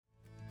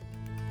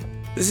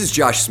This is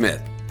Josh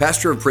Smith,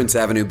 pastor of Prince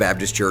Avenue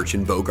Baptist Church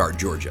in Bogart,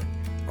 Georgia.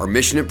 Our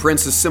mission at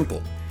Prince is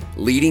simple,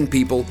 leading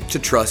people to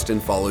trust and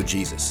follow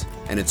Jesus.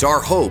 And it's our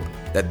hope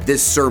that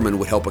this sermon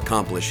would help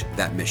accomplish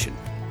that mission.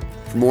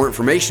 For more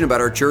information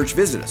about our church,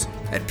 visit us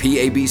at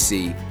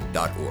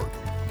pabc.org.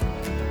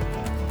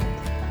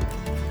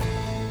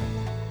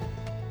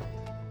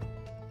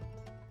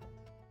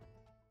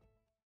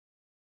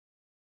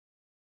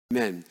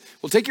 Amen.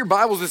 Well, take your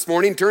Bibles this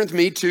morning, turn with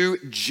me to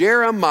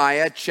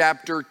Jeremiah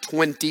chapter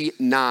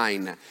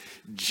 29.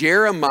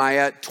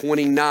 Jeremiah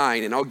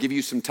 29, and I'll give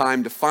you some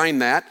time to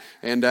find that.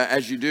 And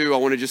as you do, I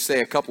want to just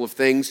say a couple of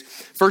things.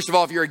 First of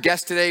all, if you're a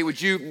guest today,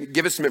 would you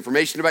give us some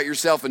information about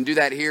yourself and do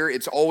that here?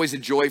 It's always a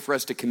joy for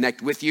us to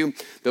connect with you.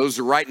 Those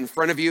are right in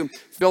front of you.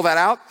 Fill that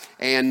out,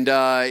 and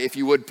if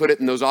you would, put it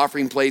in those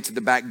offering plates at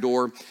the back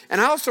door.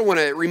 And I also want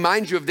to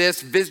remind you of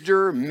this,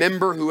 visitor,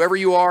 member, whoever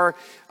you are,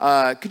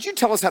 could you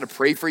tell us how to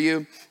pray for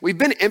you? We've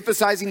been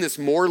emphasizing this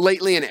more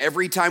lately, and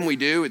every time we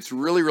do, it's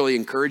really, really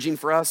encouraging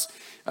for us.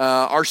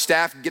 Our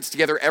staff gets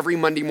together every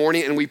Monday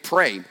morning and we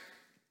pray.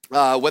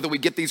 Whether we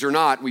get these or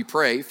not, we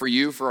pray for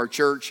you, for our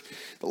church.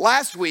 But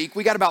last week,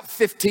 we got about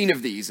 15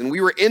 of these, and we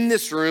were in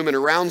this room in a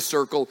round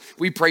circle.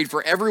 We prayed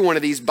for every one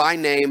of these by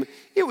name.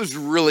 It was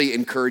really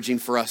encouraging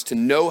for us to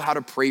know how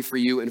to pray for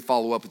you and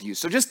follow up with you.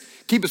 So just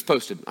keep us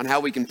posted on how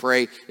we can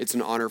pray. It's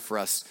an honor for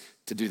us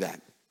to do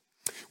that.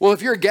 Well,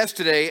 if you're a guest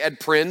today at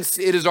Prince,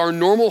 it is our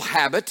normal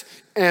habit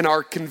and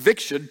our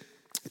conviction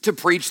to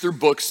preach through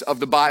books of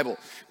the Bible.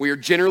 We are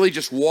generally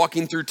just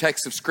walking through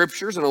texts of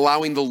scriptures and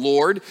allowing the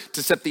Lord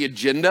to set the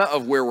agenda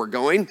of where we're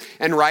going.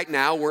 And right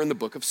now we're in the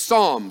book of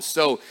Psalms.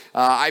 So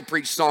I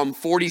preached Psalm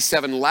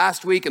 47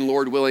 last week, and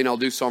Lord willing, I'll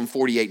do Psalm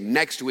 48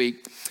 next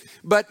week.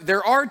 But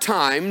there are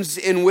times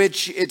in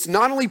which it's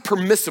not only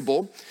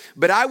permissible,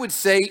 but I would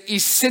say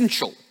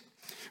essential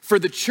for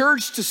the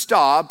church to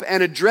stop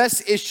and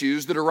address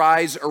issues that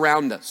arise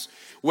around us.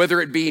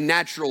 Whether it be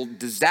natural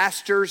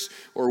disasters,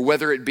 or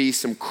whether it be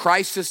some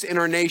crisis in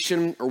our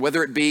nation, or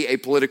whether it be a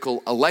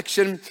political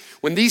election,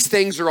 when these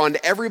things are on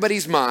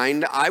everybody's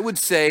mind, I would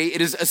say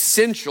it is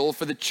essential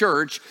for the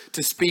church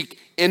to speak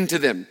into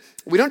them.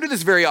 We don't do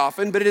this very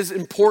often, but it is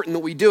important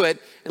that we do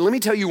it, and let me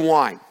tell you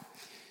why.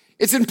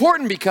 It's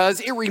important because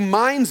it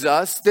reminds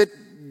us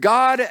that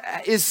God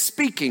is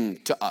speaking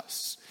to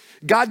us.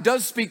 God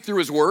does speak through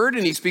his word,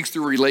 and he speaks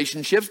through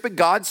relationships, but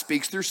God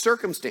speaks through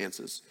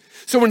circumstances.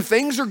 So when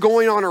things are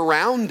going on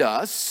around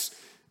us,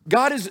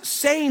 God is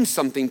saying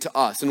something to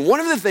us. And one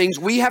of the things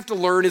we have to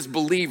learn as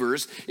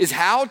believers is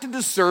how to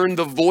discern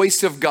the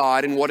voice of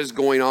God and what is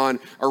going on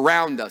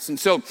around us. And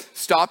so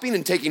stopping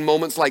and taking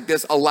moments like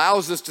this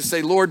allows us to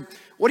say, Lord,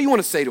 what do you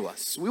want to say to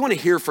us? We want to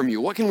hear from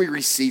you. What can we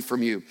receive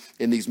from you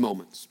in these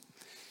moments?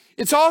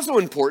 It's also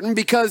important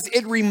because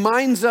it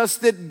reminds us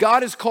that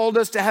God has called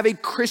us to have a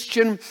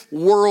Christian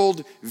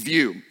world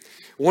view.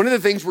 One of the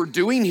things we're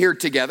doing here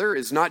together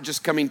is not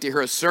just coming to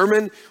hear a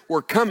sermon,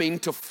 we're coming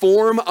to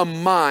form a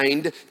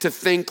mind to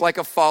think like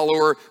a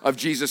follower of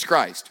Jesus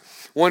Christ.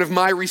 One of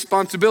my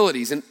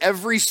responsibilities in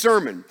every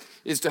sermon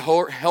is to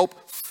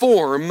help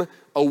form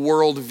a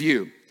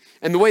worldview.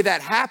 And the way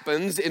that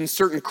happens in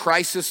certain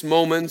crisis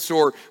moments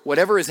or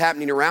whatever is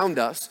happening around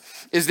us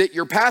is that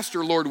your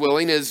pastor, Lord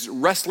willing, is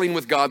wrestling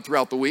with God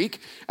throughout the week,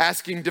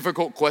 asking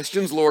difficult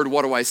questions. Lord,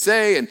 what do I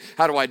say? And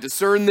how do I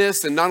discern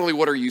this? And not only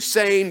what are you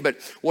saying, but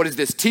what does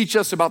this teach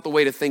us about the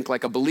way to think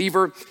like a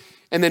believer?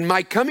 And then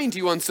my coming to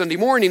you on Sunday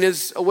morning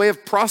is a way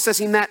of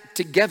processing that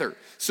together.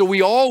 So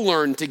we all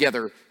learn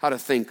together how to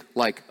think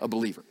like a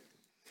believer.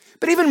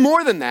 But even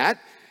more than that,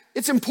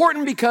 it's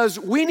important because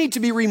we need to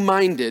be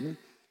reminded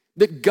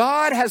that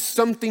God has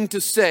something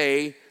to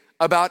say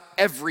about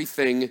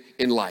everything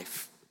in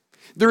life.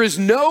 There is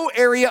no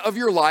area of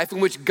your life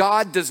in which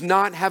God does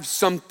not have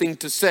something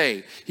to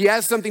say. He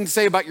has something to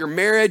say about your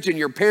marriage and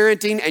your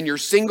parenting and your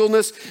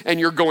singleness and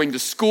your going to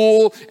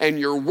school and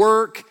your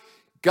work.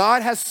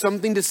 God has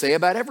something to say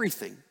about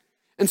everything.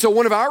 And so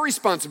one of our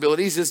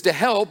responsibilities is to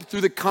help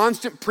through the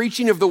constant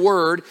preaching of the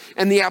word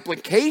and the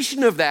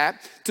application of that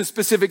to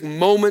specific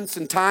moments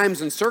and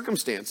times and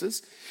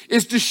circumstances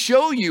is to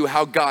show you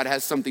how God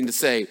has something to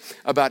say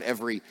about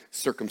every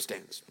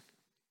circumstance.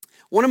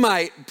 One of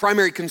my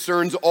primary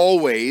concerns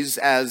always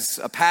as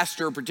a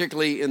pastor,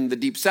 particularly in the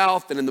Deep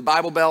South and in the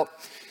Bible Belt,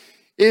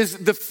 is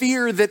the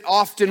fear that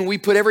often we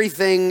put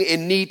everything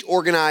in neat,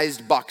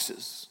 organized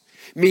boxes.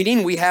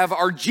 Meaning we have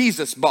our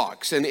Jesus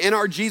box, and in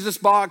our Jesus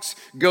box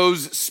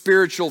goes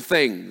spiritual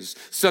things.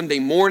 Sunday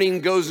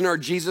morning goes in our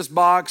Jesus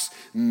box.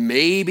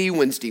 Maybe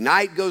Wednesday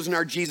night goes in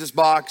our Jesus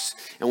box.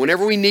 And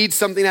whenever we need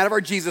something out of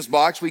our Jesus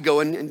box, we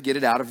go in and get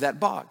it out of that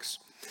box.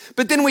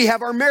 But then we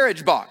have our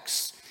marriage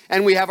box,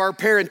 and we have our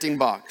parenting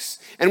box,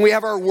 and we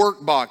have our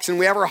work box, and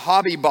we have our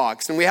hobby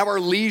box, and we have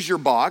our leisure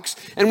box,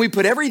 and we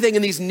put everything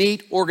in these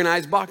neat,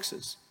 organized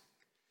boxes.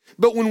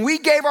 But when we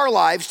gave our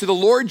lives to the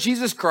Lord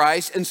Jesus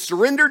Christ and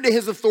surrendered to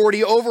his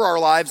authority over our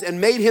lives and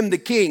made him the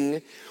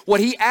king, what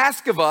he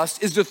asked of us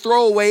is to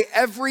throw away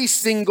every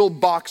single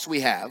box we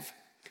have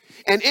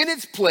and in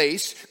its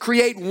place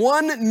create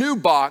one new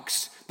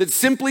box that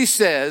simply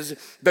says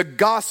the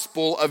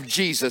gospel of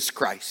Jesus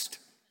Christ.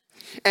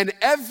 And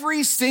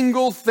every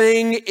single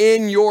thing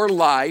in your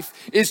life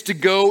is to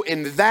go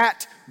in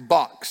that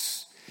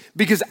box,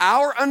 because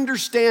our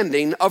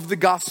understanding of the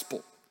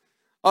gospel,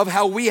 of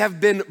how we have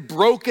been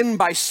broken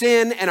by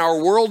sin and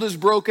our world is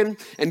broken,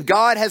 and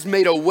God has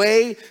made a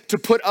way to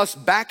put us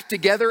back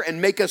together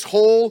and make us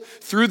whole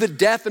through the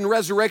death and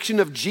resurrection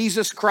of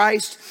Jesus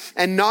Christ,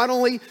 and not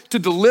only to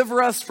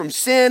deliver us from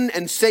sin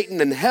and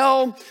Satan and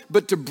hell,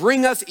 but to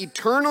bring us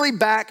eternally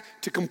back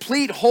to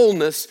complete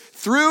wholeness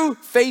through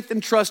faith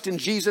and trust in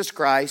Jesus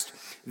Christ.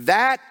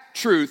 That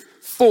truth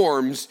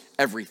forms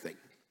everything.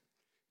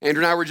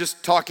 Andrew and I were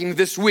just talking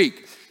this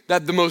week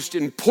that the most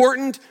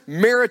important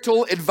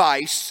marital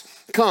advice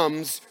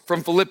comes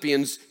from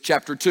Philippians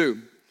chapter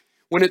 2.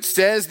 When it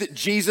says that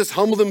Jesus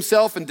humbled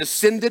himself and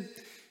descended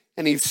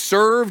and he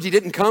served. He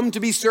didn't come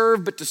to be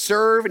served, but to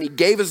serve. And he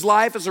gave his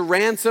life as a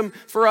ransom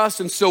for us.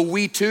 And so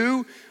we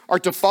too are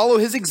to follow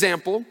his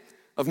example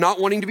of not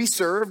wanting to be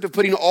served, of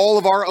putting all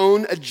of our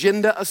own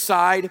agenda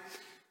aside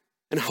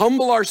and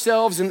humble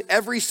ourselves in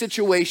every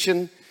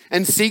situation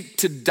and seek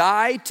to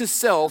die to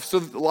self so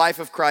that the life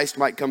of Christ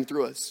might come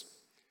through us.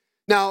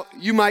 Now,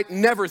 you might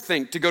never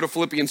think to go to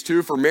Philippians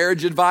 2 for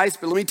marriage advice,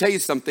 but let me tell you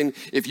something.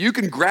 If you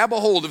can grab a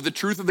hold of the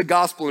truth of the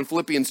gospel in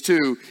Philippians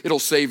 2, it'll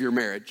save your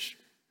marriage.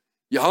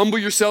 You humble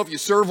yourself, you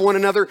serve one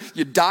another,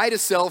 you die to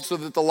self so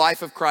that the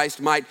life of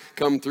Christ might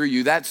come through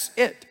you. That's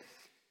it.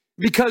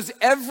 Because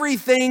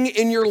everything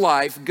in your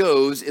life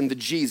goes in the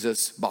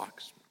Jesus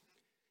box.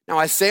 Now,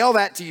 I say all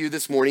that to you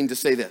this morning to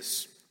say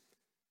this.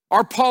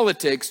 Our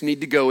politics need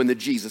to go in the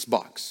Jesus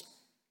box.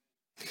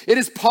 It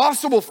is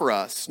possible for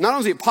us, not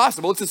only is it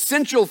possible, it's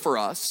essential for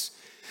us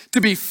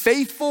to be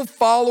faithful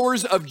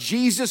followers of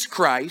Jesus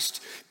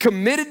Christ,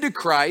 committed to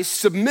Christ,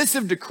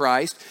 submissive to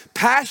Christ,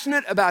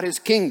 passionate about his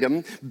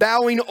kingdom,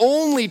 bowing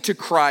only to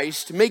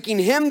Christ, making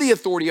him the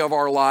authority of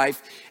our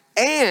life,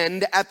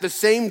 and at the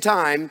same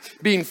time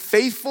being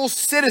faithful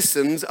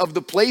citizens of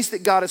the place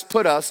that God has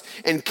put us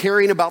and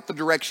caring about the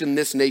direction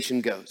this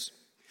nation goes.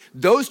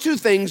 Those two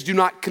things do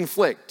not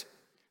conflict.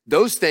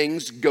 Those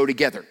things go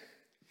together.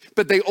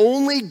 But they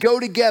only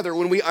go together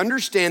when we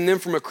understand them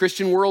from a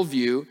Christian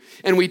worldview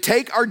and we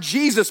take our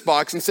Jesus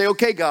box and say,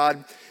 okay,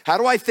 God, how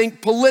do I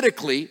think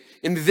politically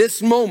in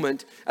this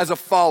moment as a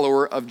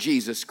follower of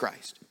Jesus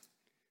Christ?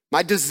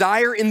 My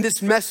desire in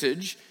this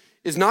message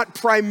is not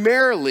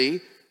primarily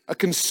a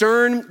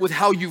concern with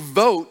how you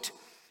vote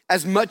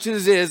as much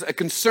as it is a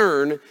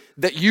concern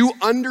that you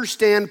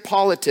understand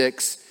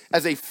politics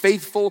as a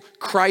faithful,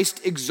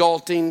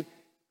 Christ-exalting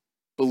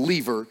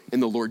believer in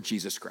the Lord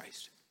Jesus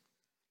Christ.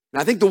 And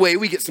I think the way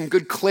we get some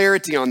good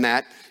clarity on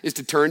that is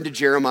to turn to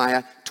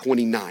Jeremiah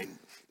 29.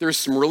 There's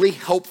some really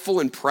helpful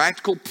and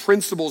practical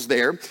principles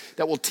there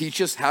that will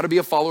teach us how to be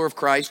a follower of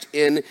Christ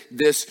in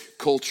this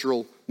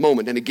cultural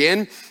moment. And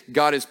again,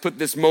 God has put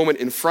this moment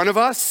in front of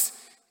us.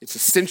 It's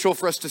essential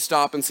for us to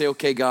stop and say,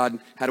 okay, God,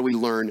 how do we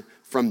learn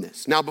from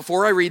this? Now,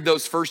 before I read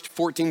those first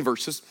 14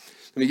 verses,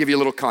 let me give you a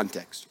little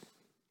context.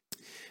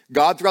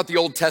 God, throughout the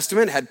Old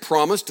Testament, had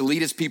promised to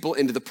lead his people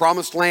into the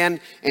promised land,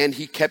 and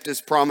he kept his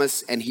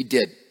promise, and he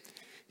did.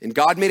 And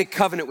God made a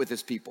covenant with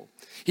his people.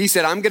 He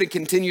said, I'm going to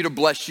continue to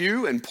bless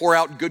you and pour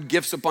out good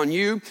gifts upon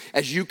you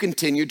as you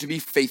continue to be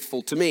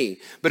faithful to me.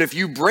 But if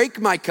you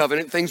break my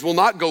covenant, things will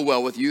not go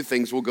well with you.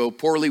 Things will go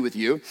poorly with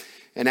you.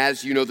 And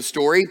as you know the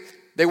story,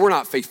 they were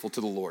not faithful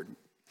to the Lord.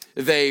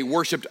 They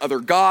worshiped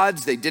other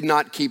gods. They did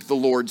not keep the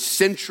Lord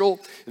central.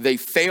 They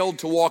failed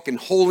to walk in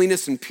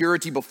holiness and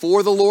purity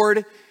before the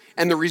Lord.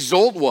 And the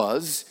result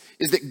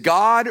is that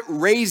God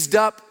raised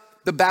up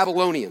the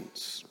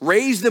Babylonians,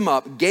 raised them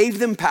up, gave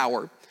them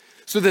power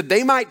so that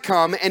they might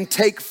come and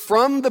take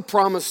from the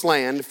promised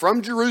land,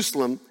 from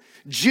Jerusalem,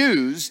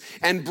 Jews,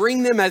 and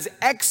bring them as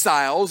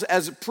exiles,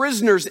 as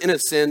prisoners in a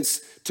sense,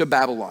 to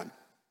Babylon.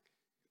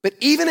 But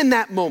even in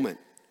that moment,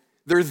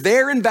 they're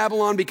there in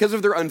Babylon because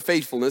of their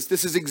unfaithfulness.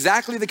 This is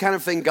exactly the kind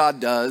of thing God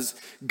does.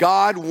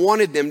 God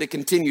wanted them to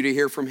continue to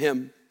hear from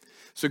him.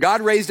 So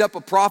God raised up a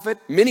prophet,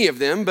 many of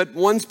them, but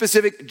one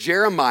specific,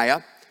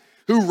 Jeremiah,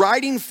 who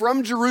writing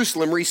from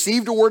Jerusalem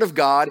received a word of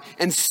God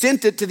and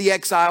sent it to the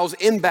exiles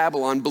in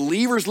Babylon,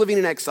 believers living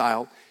in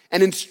exile,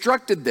 and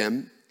instructed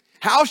them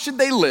how should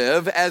they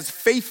live as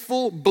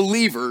faithful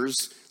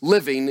believers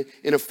living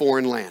in a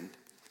foreign land.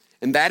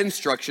 And that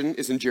instruction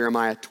is in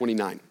Jeremiah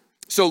 29.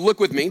 So look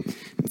with me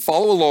and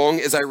follow along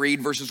as I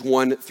read verses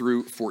 1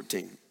 through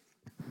 14.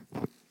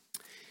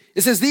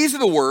 It says, these are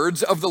the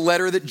words of the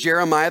letter that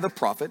Jeremiah the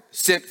prophet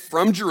sent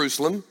from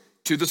Jerusalem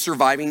to the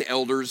surviving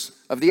elders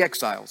of the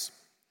exiles,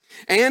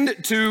 and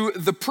to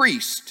the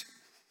priest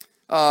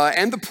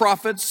and the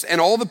prophets and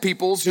all the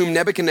peoples whom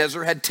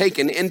Nebuchadnezzar had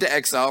taken into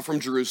exile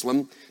from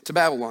Jerusalem to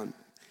Babylon.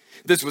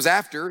 This was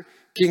after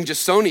King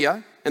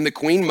Jeconiah and the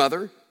queen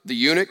mother, the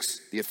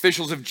eunuchs, the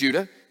officials of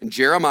Judah, and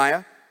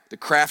Jeremiah, the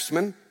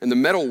craftsmen and the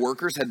metal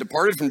workers had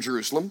departed from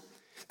Jerusalem.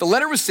 The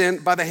letter was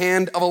sent by the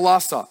hand of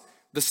Elasah,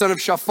 the son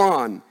of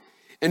Shaphan,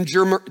 and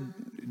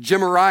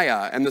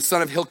Gemariah and the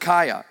son of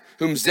Hilkiah,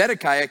 whom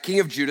Zedekiah, king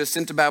of Judah,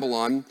 sent to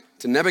Babylon,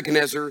 to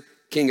Nebuchadnezzar,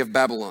 king of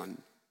Babylon.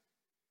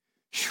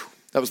 Whew,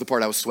 that was the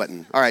part I was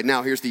sweating. All right,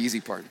 now here's the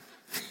easy part.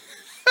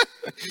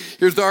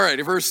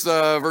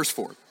 Verse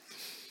 4.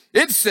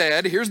 It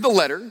said, here's the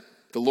letter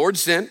the Lord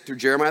sent through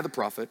Jeremiah the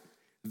prophet.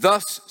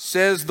 Thus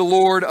says the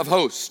Lord of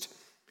hosts,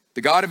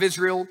 the God of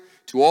Israel,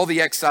 to all the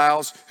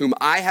exiles whom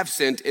I have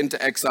sent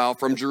into exile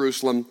from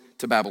Jerusalem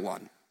to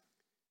Babylon.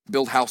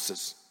 Build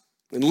houses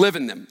and live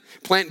in them.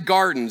 Plant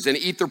gardens and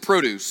eat their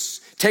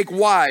produce. Take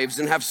wives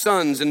and have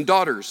sons and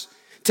daughters.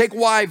 Take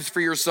wives for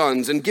your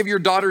sons and give your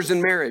daughters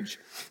in marriage,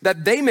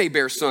 that they may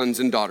bear sons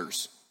and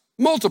daughters.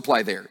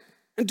 Multiply there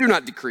and do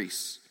not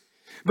decrease.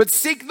 But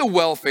seek the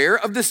welfare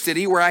of the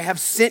city where I have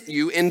sent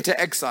you into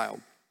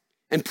exile,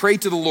 and pray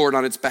to the Lord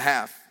on its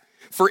behalf.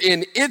 For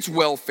in its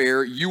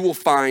welfare you will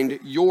find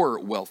your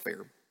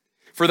welfare.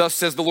 For thus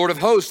says the Lord of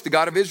hosts, the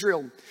God of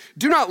Israel,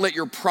 do not let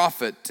your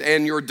prophet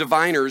and your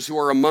diviners who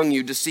are among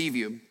you deceive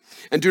you,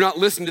 and do not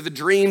listen to the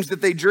dreams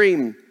that they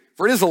dream.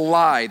 For it is a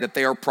lie that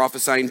they are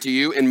prophesying to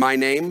you in my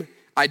name.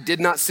 I did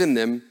not send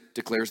them,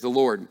 declares the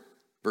Lord.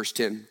 Verse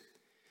 10.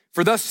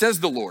 For thus says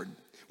the Lord,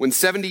 when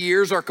 70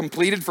 years are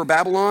completed for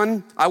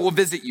Babylon, I will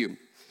visit you,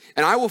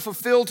 and I will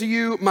fulfill to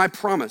you my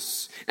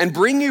promise, and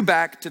bring you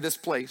back to this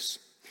place.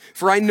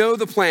 For I know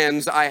the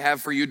plans I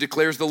have for you,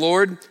 declares the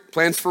Lord,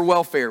 plans for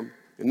welfare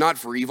and not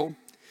for evil,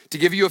 to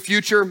give you a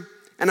future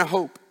and a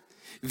hope.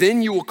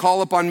 Then you will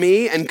call upon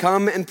me and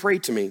come and pray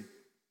to me,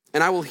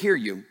 and I will hear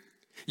you.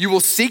 You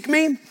will seek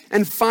me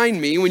and find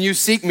me when you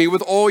seek me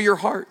with all your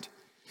heart.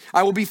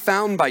 I will be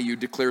found by you,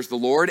 declares the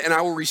Lord, and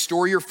I will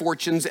restore your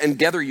fortunes and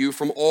gather you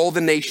from all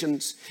the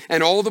nations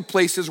and all the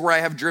places where I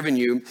have driven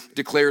you,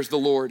 declares the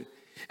Lord.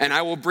 And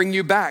I will bring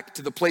you back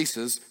to the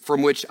places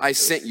from which I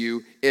sent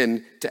you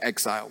into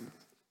exile.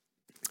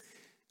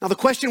 Now, the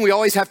question we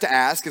always have to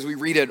ask as we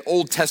read an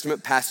Old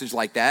Testament passage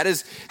like that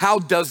is, how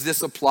does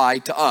this apply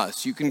to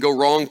us? You can go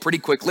wrong pretty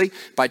quickly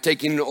by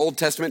taking an Old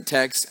Testament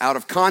text out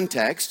of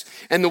context.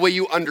 And the way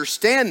you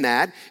understand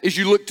that is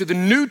you look to the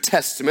New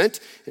Testament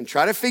and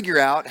try to figure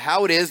out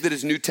how it is that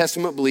as New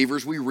Testament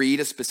believers we read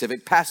a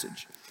specific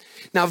passage.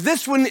 Now,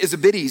 this one is a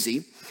bit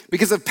easy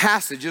because of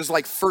passages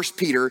like 1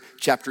 Peter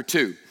chapter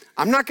 2.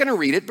 I'm not going to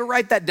read it, but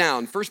write that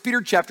down. 1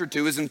 Peter chapter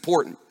 2 is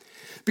important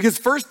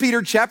because 1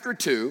 Peter chapter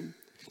 2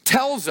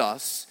 tells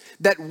us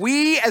that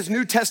we as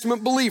New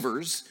Testament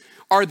believers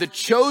are the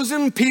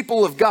chosen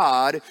people of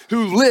God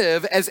who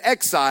live as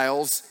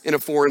exiles in a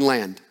foreign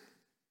land.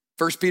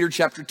 1 Peter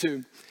chapter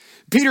 2.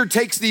 Peter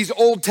takes these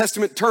Old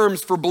Testament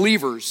terms for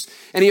believers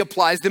and he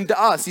applies them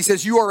to us. He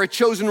says, you are a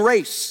chosen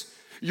race.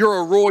 You're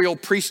a royal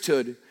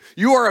priesthood.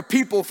 You are a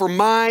people for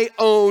my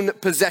own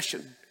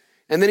possession.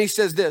 And then he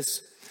says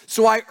this,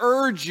 so I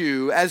urge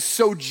you as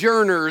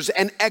sojourners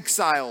and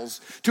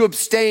exiles to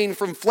abstain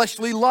from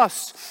fleshly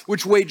lusts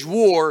which wage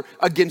war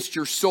against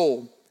your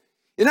soul.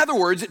 In other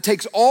words, it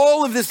takes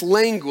all of this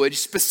language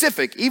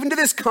specific, even to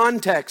this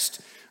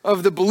context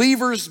of the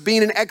believers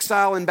being in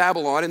exile in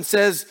Babylon and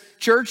says,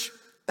 church,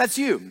 that's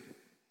you.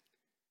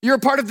 You're a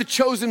part of the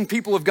chosen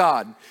people of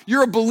God.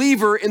 You're a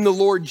believer in the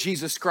Lord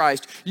Jesus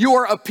Christ. You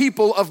are a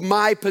people of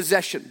my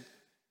possession.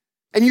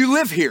 And you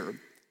live here,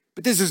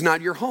 but this is not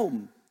your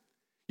home.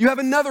 You have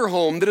another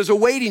home that is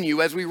awaiting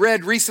you, as we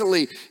read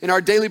recently in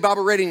our daily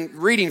Bible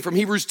reading from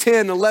Hebrews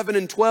 10, 11,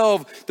 and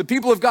 12. The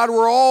people of God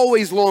were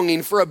always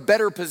longing for a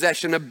better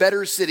possession, a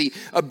better city,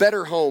 a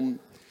better home.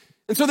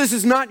 And so this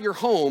is not your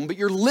home, but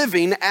you're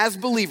living as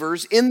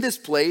believers in this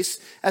place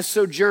as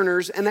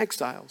sojourners and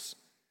exiles.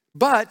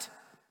 But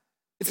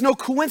it's no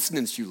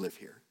coincidence you live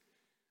here.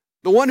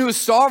 The one who is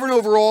sovereign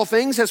over all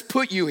things has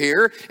put you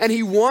here, and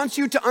he wants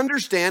you to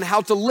understand how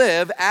to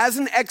live as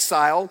an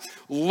exile,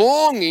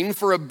 longing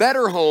for a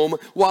better home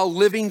while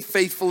living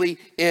faithfully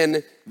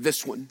in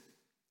this one.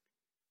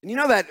 And you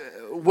know that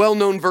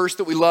well-known verse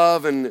that we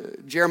love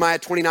in Jeremiah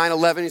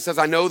 29:11, he says,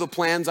 I know the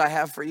plans I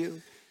have for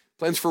you,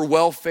 plans for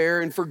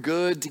welfare and for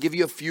good, to give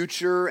you a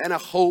future and a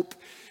hope.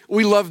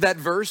 We love that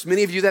verse.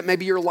 Many of you, that may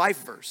be your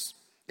life verse.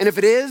 And if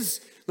it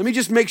is, let me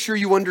just make sure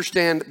you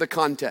understand the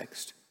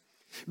context.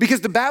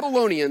 Because the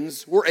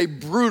Babylonians were a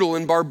brutal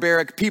and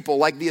barbaric people,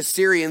 like the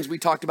Assyrians we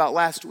talked about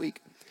last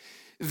week.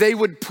 They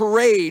would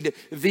parade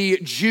the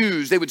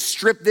Jews. They would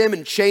strip them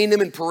and chain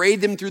them and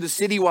parade them through the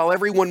city while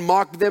everyone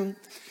mocked them.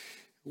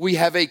 We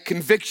have a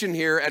conviction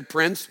here at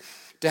Prince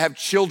to have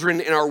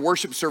children in our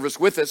worship service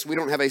with us. We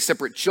don't have a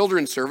separate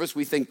children's service.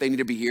 We think they need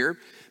to be here.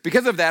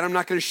 Because of that, I'm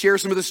not going to share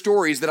some of the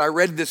stories that I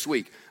read this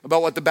week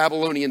about what the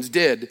Babylonians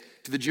did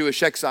to the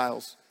Jewish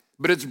exiles.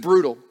 But it's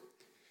brutal.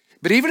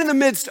 But even in the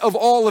midst of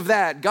all of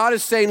that, God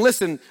is saying,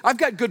 listen, I've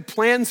got good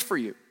plans for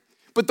you.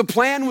 But the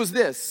plan was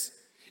this,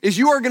 is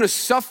you are going to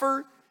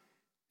suffer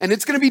and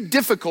it's going to be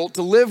difficult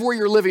to live where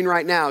you're living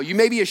right now. You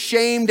may be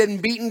ashamed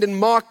and beaten and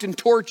mocked and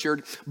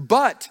tortured,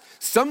 but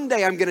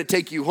someday I'm going to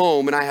take you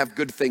home and I have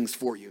good things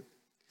for you.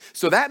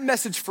 So that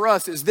message for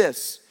us is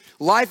this.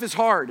 Life is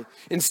hard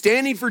and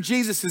standing for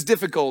Jesus is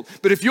difficult,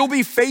 but if you'll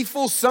be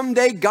faithful,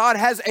 someday God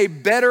has a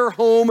better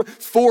home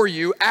for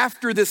you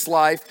after this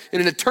life in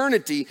an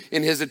eternity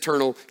in his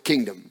eternal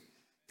kingdom.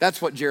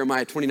 That's what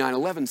Jeremiah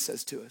 29:11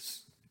 says to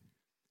us.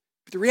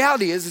 But the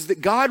reality is that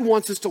God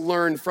wants us to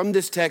learn from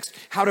this text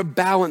how to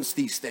balance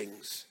these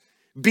things.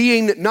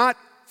 Being not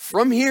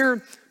from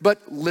here,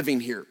 but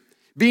living here.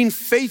 Being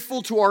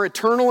faithful to our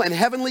eternal and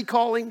heavenly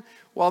calling,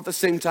 while at the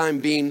same time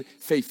being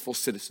faithful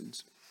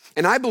citizens.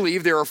 And I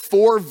believe there are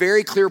 4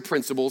 very clear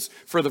principles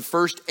for the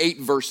first 8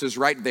 verses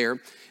right there.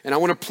 And I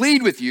want to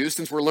plead with you,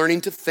 since we're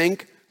learning to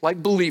think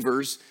like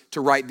believers,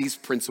 to write these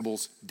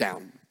principles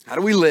down. How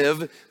do we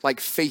live like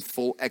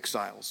faithful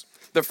exiles?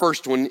 The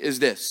first one is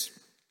this: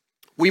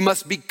 we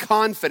must be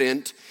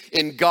confident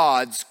in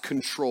God's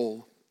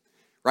control.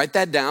 Write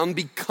that down.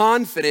 Be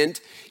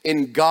confident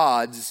in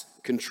God's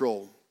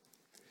control.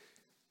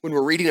 When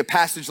we're reading a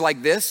passage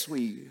like this,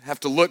 we have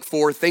to look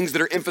for things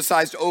that are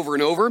emphasized over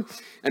and over.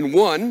 And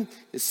one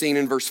is seen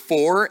in verse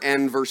 4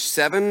 and verse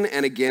 7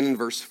 and again in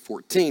verse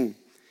 14.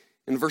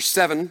 In verse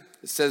 7,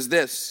 it says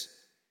this: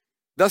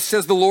 "Thus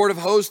says the Lord of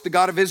hosts, the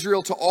God of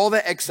Israel, to all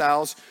the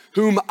exiles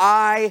whom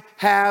I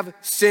have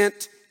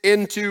sent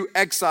into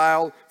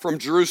exile from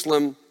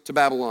Jerusalem to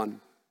Babylon."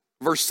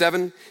 Verse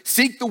 7,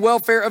 "Seek the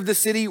welfare of the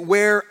city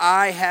where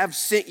I have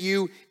sent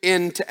you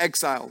into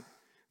exile."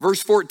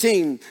 Verse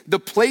 14, "The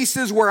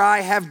places where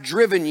I have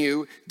driven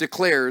you,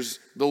 declares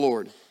the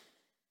Lord."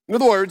 In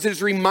other words, it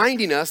is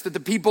reminding us that the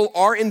people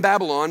are in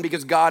Babylon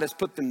because God has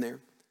put them there.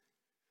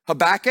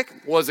 Habakkuk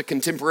was a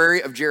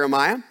contemporary of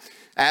Jeremiah,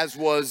 as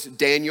was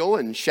Daniel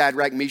and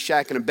Shadrach,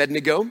 Meshach, and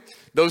Abednego.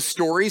 Those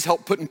stories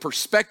help put in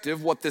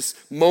perspective what this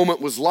moment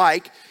was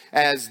like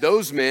as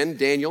those men,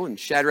 Daniel and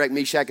Shadrach,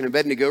 Meshach, and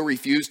Abednego,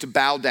 refused to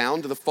bow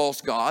down to the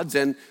false gods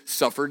and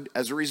suffered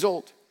as a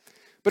result.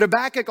 But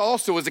Habakkuk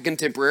also was a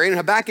contemporary. In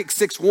Habakkuk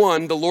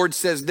 6:1, the Lord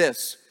says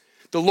this.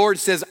 The Lord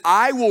says,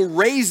 "I will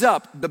raise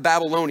up the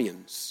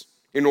Babylonians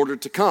in order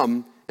to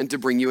come and to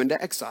bring you into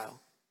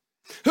exile."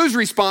 Who's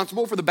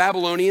responsible for the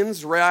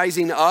Babylonians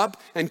rising up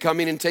and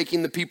coming and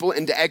taking the people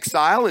into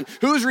exile? And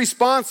who's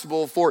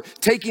responsible for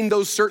taking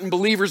those certain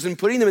believers and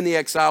putting them in the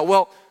exile?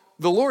 Well,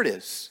 the Lord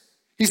is.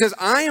 He says,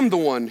 "I am the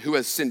one who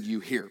has sent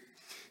you here."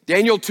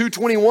 Daniel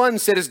 2:21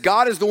 said, "As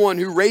God is the one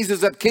who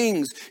raises up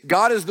kings,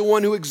 God is the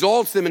one who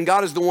exalts them, and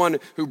God is the one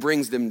who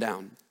brings them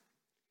down."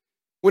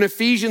 When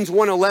Ephesians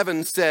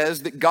 1:11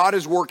 says that God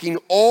is working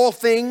all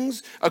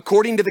things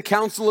according to the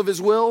counsel of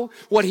his will,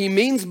 what he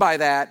means by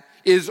that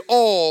is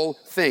all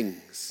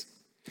things.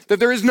 That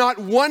there is not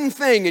one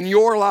thing in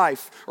your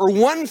life or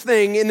one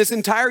thing in this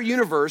entire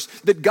universe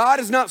that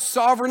God is not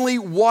sovereignly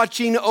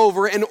watching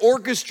over and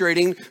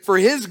orchestrating for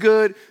his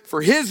good,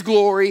 for his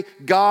glory.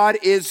 God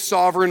is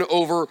sovereign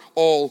over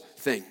all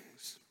things.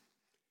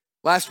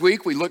 Last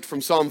week, we looked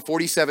from Psalm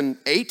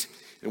 47:8,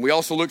 and we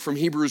also looked from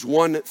Hebrews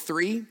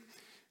 1:3.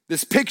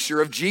 This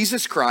picture of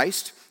Jesus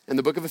Christ, and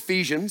the book of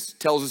Ephesians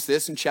tells us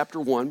this in chapter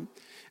 1.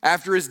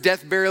 After his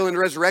death, burial, and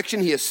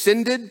resurrection, he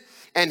ascended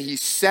and he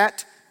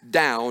sat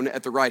down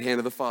at the right hand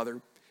of the Father.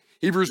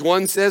 Hebrews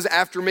 1 says,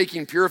 after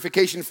making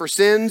purification for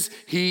sins,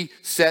 he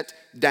sat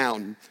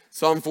down.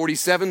 Psalm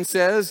 47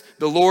 says,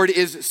 the Lord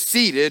is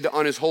seated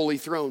on his holy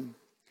throne.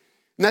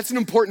 And that's an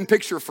important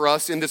picture for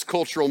us in this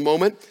cultural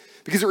moment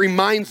because it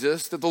reminds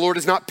us that the Lord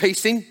is not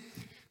pacing,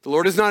 the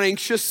Lord is not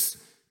anxious,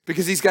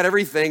 because he's got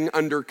everything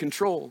under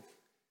control.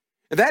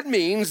 And that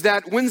means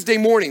that Wednesday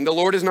morning, the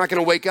Lord is not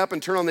going to wake up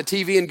and turn on the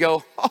TV and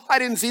go, oh, I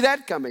didn't see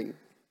that coming.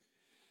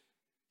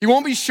 He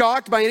won't be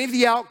shocked by any of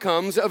the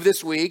outcomes of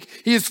this week.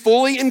 He is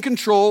fully in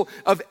control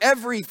of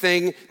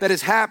everything that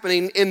is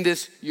happening in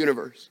this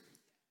universe.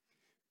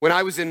 When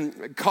I was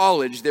in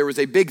college, there was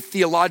a big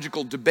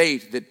theological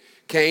debate that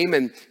came,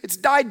 and it's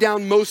died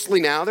down mostly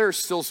now. There are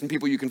still some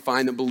people you can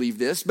find that believe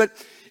this, but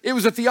it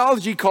was a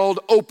theology called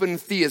open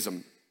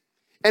theism.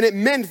 And it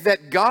meant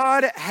that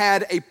God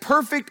had a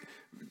perfect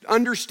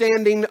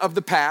understanding of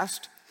the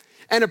past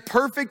and a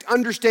perfect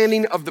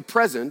understanding of the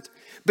present,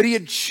 but he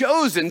had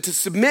chosen to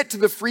submit to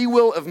the free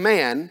will of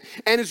man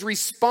and is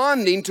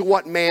responding to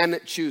what man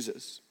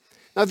chooses.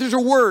 Now, there's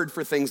a word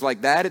for things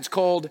like that. It's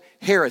called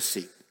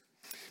heresy.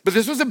 But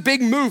this was a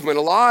big movement.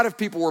 A lot of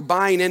people were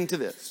buying into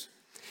this.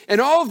 And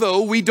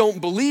although we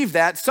don't believe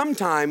that,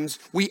 sometimes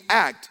we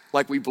act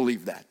like we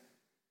believe that.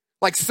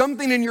 Like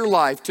something in your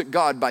life took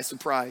God by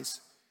surprise.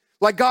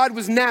 Like God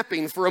was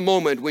napping for a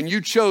moment when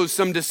you chose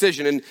some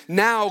decision, and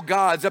now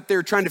God's up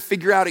there trying to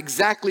figure out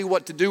exactly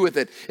what to do with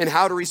it and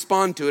how to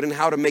respond to it and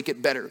how to make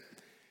it better.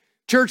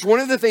 Church, one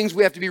of the things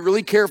we have to be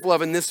really careful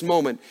of in this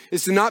moment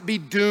is to not be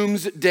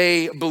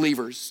doomsday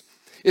believers,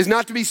 is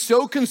not to be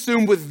so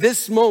consumed with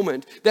this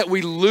moment that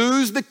we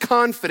lose the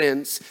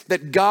confidence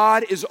that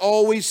God is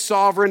always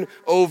sovereign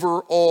over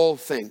all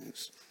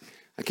things.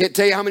 I can't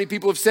tell you how many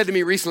people have said to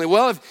me recently,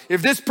 well,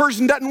 if this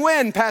person doesn't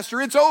win,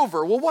 Pastor, it's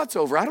over. Well, what's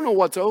over? I don't know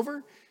what's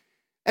over.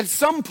 At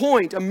some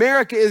point,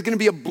 America is going to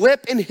be a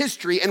blip in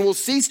history and will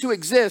cease to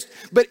exist.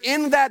 But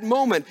in that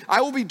moment,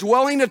 I will be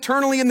dwelling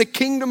eternally in the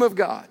kingdom of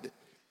God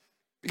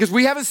because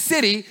we have a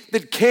city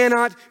that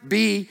cannot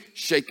be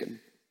shaken.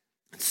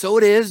 And so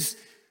it is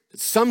that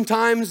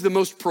sometimes the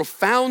most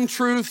profound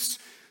truths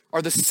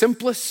are the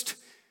simplest.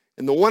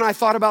 And the one I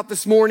thought about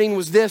this morning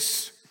was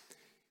this.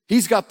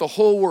 He's got the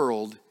whole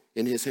world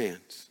in his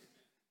hands.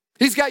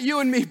 He's got you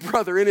and me,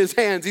 brother, in his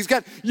hands. He's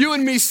got you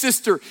and me,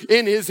 sister,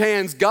 in his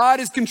hands. God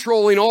is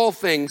controlling all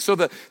things. So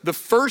the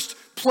first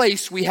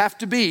place we have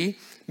to be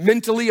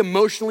mentally,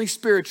 emotionally,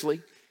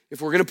 spiritually,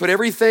 if we're going to put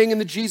everything in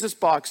the Jesus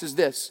box, is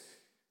this: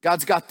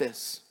 God's got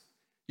this.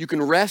 You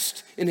can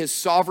rest in his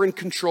sovereign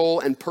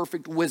control and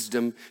perfect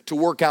wisdom to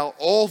work out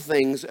all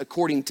things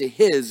according to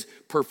his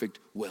perfect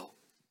will.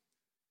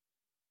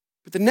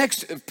 But the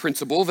next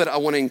principle that I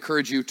want to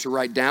encourage you to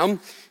write down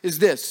is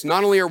this: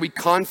 not only are we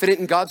confident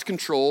in God's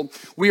control,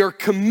 we are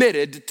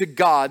committed to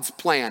God's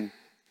plan.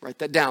 Write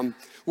that down.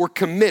 We're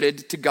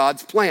committed to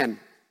God's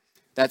plan.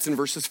 That's in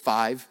verses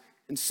 5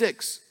 and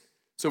 6.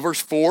 So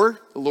verse 4,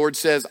 the Lord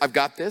says, I've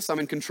got this. I'm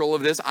in control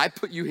of this. I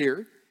put you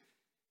here.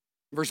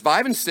 Verse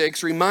 5 and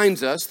 6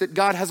 reminds us that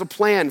God has a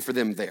plan for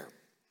them there.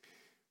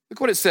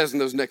 Look what it says in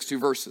those next two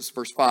verses.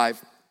 Verse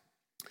 5,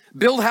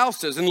 build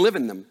houses and live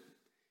in them.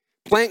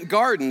 Plant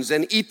gardens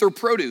and eat their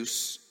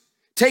produce.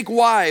 Take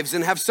wives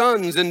and have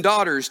sons and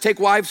daughters. Take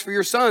wives for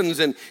your sons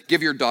and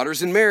give your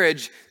daughters in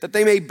marriage, that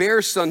they may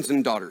bear sons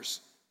and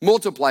daughters.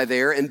 Multiply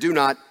there and do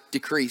not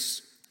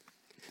decrease.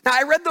 Now,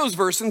 I read those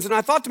verses and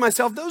I thought to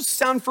myself, those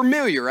sound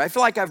familiar. I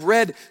feel like I've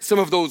read some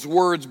of those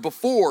words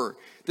before.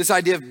 This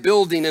idea of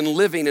building and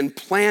living and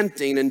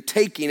planting and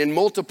taking and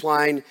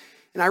multiplying.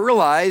 And I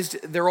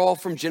realized they're all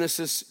from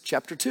Genesis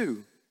chapter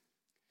 2.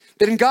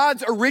 That in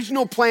God's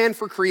original plan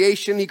for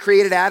creation, he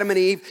created Adam and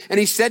Eve, and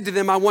he said to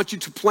them, I want you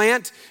to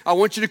plant, I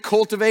want you to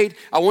cultivate,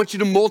 I want you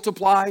to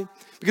multiply,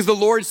 because the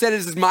Lord said,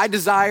 it is my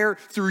desire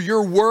through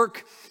your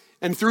work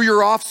and through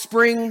your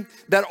offspring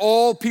that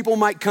all people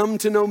might come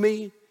to know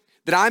me,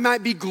 that I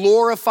might be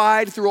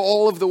glorified through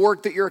all of the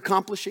work that you're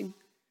accomplishing.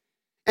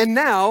 And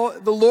now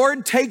the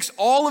Lord takes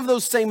all of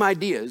those same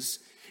ideas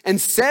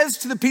and says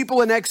to the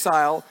people in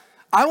exile,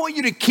 I want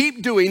you to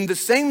keep doing the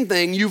same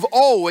thing you've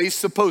always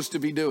supposed to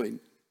be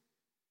doing.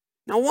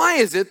 Now, why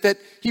is it that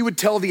he would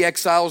tell the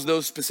exiles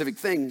those specific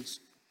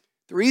things?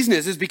 The reason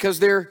is because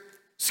they're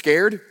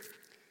scared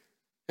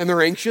and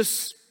they're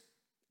anxious,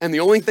 and the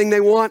only thing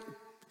they want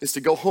is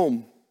to go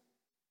home.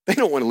 They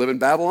don't want to live in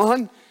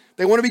Babylon.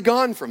 They want to be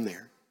gone from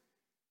there.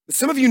 But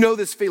some of you know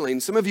this feeling.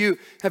 Some of you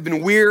have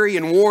been weary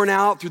and worn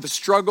out through the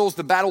struggles,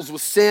 the battles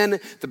with sin,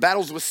 the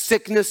battles with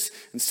sickness,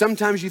 and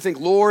sometimes you think,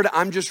 Lord,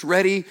 I'm just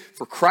ready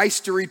for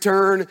Christ to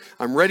return.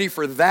 I'm ready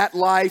for that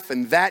life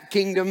and that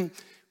kingdom.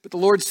 But the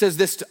Lord says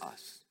this to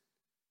us: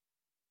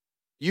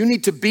 you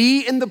need to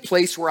be in the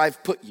place where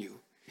I've put you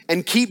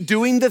and keep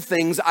doing the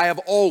things I have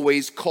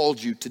always called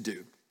you to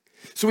do.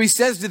 So he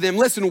says to them,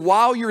 listen,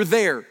 while you're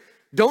there,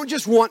 don't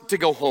just want to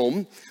go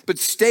home, but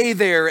stay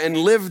there and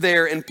live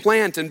there and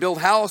plant and build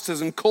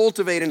houses and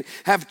cultivate and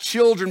have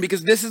children,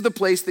 because this is the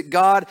place that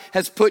God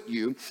has put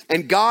you.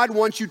 And God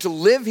wants you to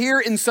live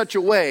here in such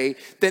a way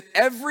that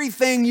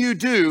everything you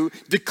do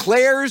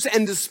declares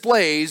and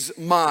displays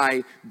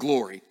my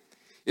glory.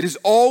 It has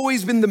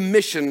always been the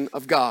mission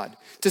of God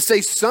to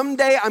say,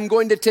 someday I'm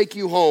going to take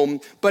you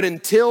home, but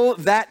until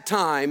that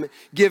time,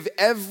 give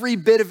every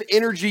bit of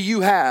energy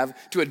you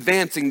have to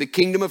advancing the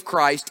kingdom of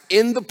Christ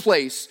in the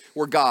place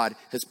where God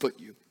has put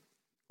you.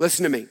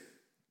 Listen to me.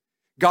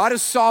 God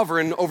is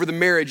sovereign over the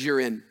marriage you're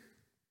in.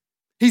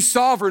 He's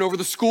sovereign over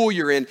the school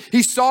you're in.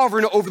 He's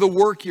sovereign over the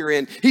work you're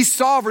in. He's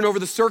sovereign over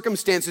the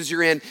circumstances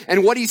you're in.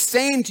 And what he's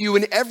saying to you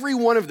in every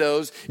one of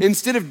those,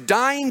 instead of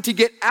dying to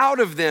get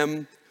out of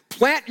them,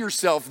 plant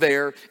yourself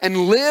there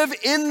and live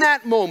in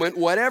that moment,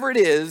 whatever it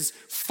is,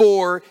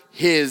 for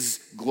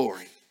his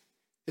glory.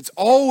 It's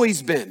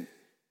always been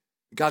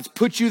God's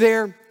put you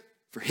there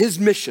for his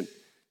mission,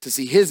 to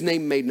see his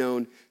name made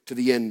known to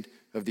the end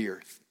of the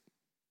earth.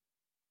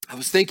 I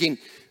was thinking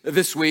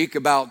this week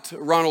about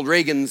Ronald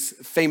Reagan's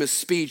famous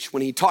speech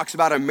when he talks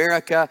about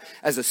America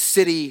as a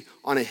city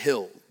on a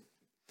hill.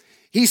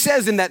 He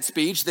says in that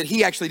speech that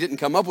he actually didn't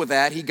come up with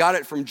that. He got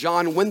it from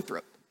John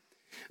Winthrop.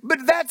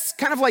 But that's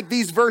kind of like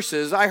these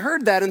verses. I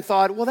heard that and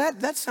thought, well,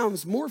 that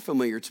sounds more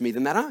familiar to me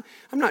than that.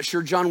 I'm not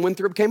sure John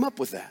Winthrop came up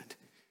with that.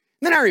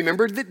 And then I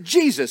remembered that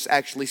Jesus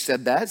actually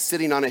said that,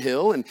 sitting on a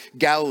hill in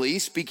Galilee,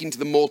 speaking to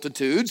the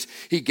multitudes.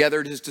 He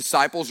gathered his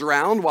disciples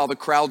around while the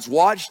crowds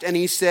watched, and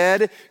he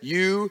said,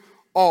 you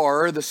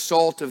are the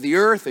salt of the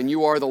earth, and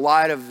you are the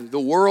light of the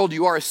world.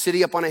 You are a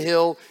city up on a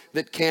hill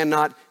that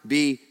cannot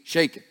be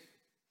shaken.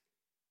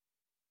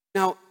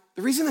 Now,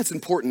 the reason that's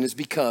important is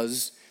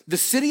because the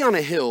city on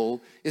a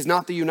hill is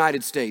not the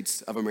United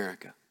States of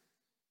America.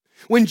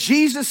 When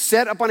Jesus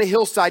sat up on a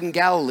hillside in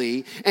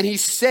Galilee and he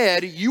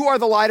said, you are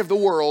the light of the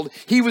world,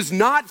 he was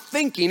not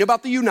thinking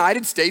about the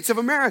United States of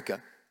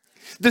America.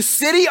 The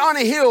city on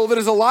a hill that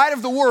is the light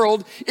of the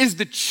world is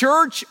the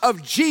church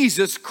of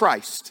Jesus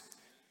Christ.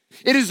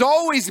 It has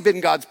always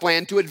been God's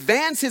plan to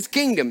advance his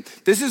kingdom.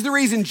 This is the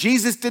reason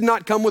Jesus did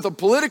not come with a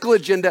political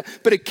agenda,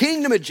 but a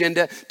kingdom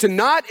agenda, to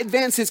not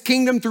advance his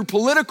kingdom through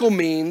political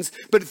means,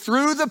 but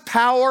through the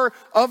power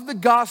of the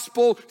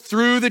gospel,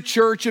 through the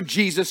church of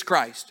Jesus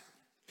Christ.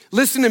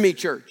 Listen to me,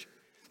 church.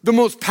 The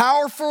most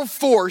powerful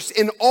force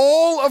in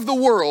all of the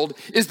world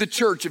is the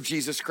church of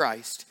Jesus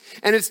Christ.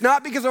 And it's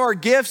not because of our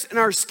gifts and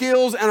our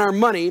skills and our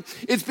money.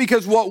 It's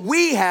because what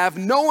we have,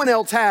 no one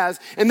else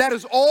has, and that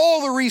is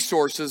all the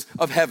resources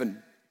of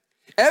heaven.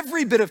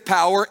 Every bit of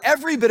power,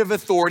 every bit of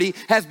authority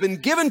has been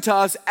given to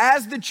us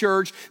as the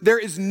church. There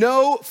is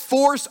no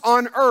force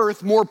on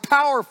earth more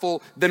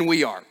powerful than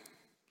we are.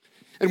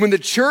 And when the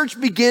church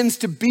begins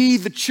to be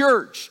the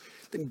church,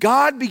 then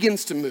God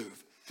begins to move.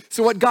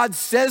 So what God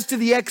says to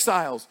the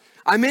exiles,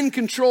 I'm in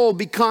control,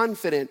 be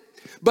confident.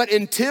 But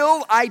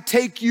until I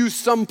take you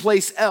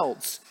someplace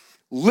else,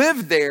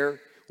 live there,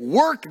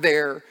 work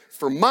there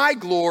for my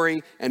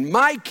glory and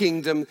my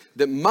kingdom,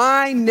 that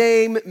my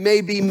name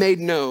may be made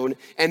known.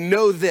 And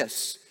know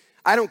this,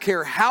 I don't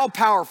care how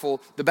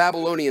powerful the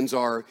Babylonians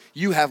are,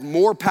 you have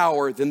more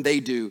power than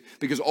they do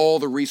because all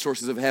the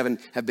resources of heaven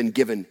have been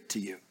given to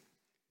you.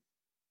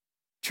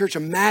 Church,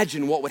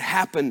 imagine what would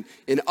happen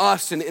in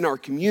us and in our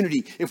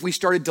community if we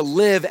started to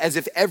live as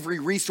if every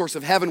resource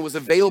of heaven was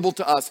available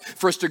to us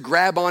for us to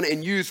grab on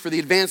and use for the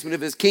advancement of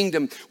his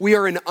kingdom. We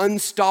are an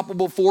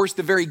unstoppable force.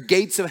 The very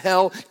gates of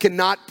hell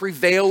cannot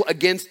prevail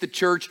against the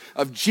church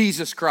of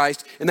Jesus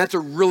Christ. And that's a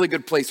really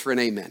good place for an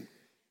amen.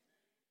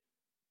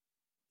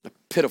 A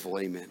pitiful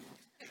amen.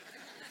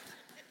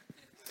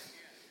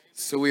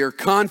 So we are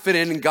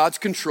confident in God's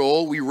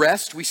control. We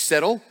rest, we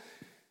settle.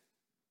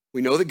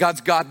 We know that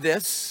God's got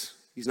this.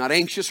 He's not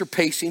anxious or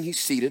pacing, he's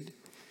seated.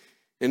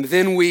 And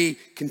then we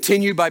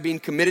continue by being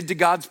committed to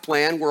God's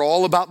plan. We're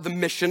all about the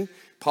mission.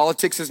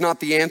 Politics is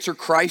not the answer,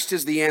 Christ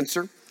is the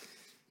answer.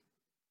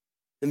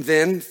 And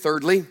then,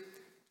 thirdly,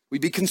 we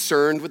be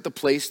concerned with the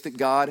place that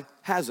God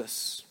has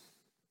us.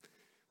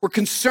 We're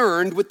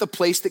concerned with the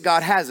place that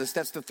God has us.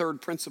 That's the third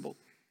principle.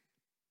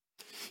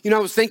 You know,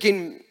 I was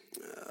thinking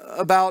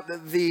about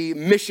the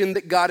mission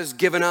that God has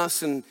given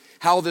us and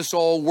how this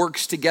all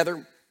works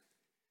together.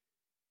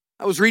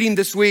 I was reading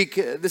this week,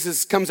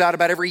 comes out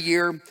about every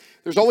year.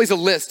 There's always a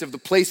list of the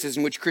places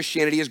in which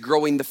Christianity is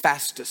growing the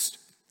fastest.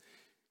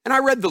 And I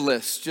read the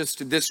list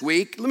just this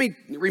week. Let me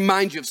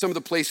remind you of some of the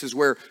places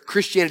where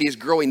Christianity is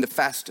growing the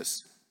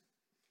fastest.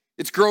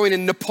 It's growing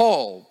in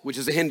Nepal, which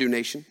is a Hindu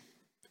nation.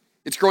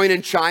 It's growing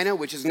in China,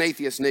 which is an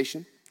atheist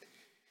nation.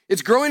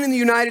 It's growing in the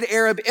United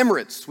Arab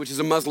Emirates, which is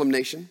a Muslim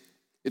nation.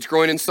 It's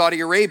growing in Saudi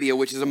Arabia,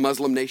 which is a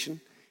Muslim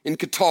nation. In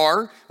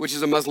Qatar, which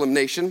is a Muslim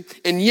nation.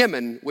 In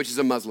Yemen, which is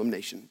a Muslim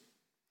nation.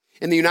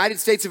 In the United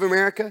States of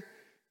America,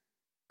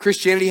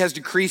 Christianity has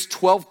decreased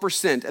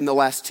 12% in the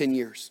last 10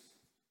 years.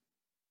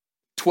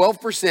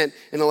 12%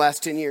 in the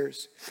last 10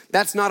 years.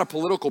 That's not a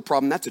political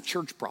problem, that's a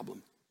church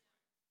problem.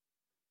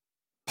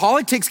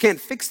 Politics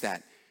can't fix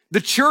that. The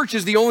church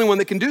is the only one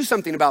that can do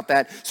something about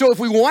that. So if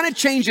we want to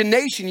change a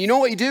nation, you know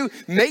what you do?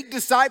 Make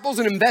disciples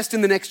and invest in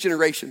the next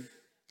generation.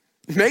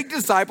 Make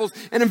disciples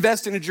and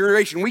invest in a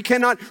generation. We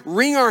cannot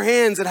wring our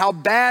hands at how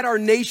bad our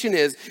nation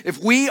is if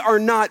we are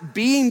not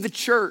being the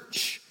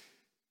church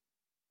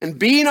and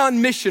being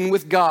on mission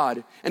with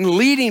God and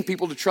leading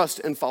people to trust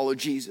and follow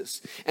Jesus.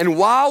 And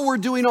while we're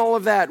doing all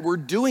of that, we're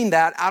doing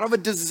that out of a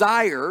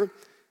desire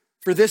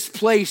for this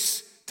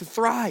place to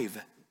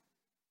thrive.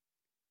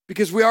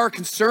 Because we are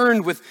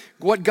concerned with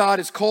what God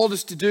has called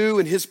us to do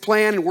and his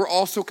plan, and we're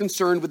also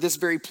concerned with this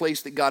very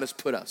place that God has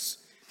put us.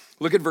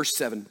 Look at verse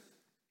 7.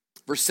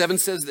 Verse 7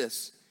 says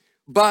this,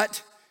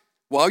 but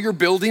while you're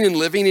building and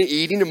living and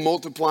eating and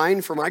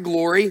multiplying for my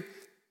glory,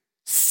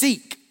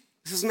 seek,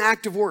 this is an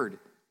active word,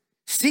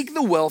 seek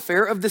the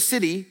welfare of the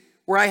city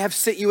where I have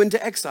sent you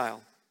into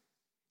exile,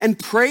 and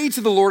pray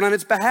to the Lord on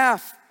its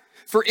behalf,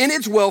 for in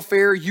its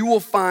welfare you will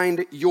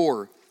find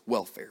your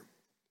welfare.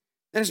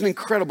 That is an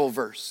incredible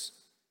verse.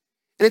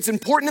 And it's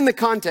important in the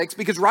context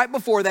because right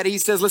before that he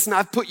says, listen,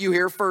 I've put you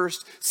here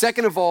first.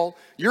 Second of all,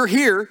 you're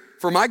here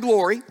for my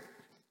glory.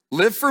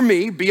 Live for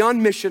me, be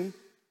on mission.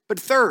 But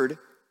third,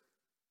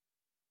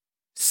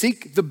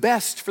 seek the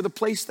best for the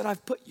place that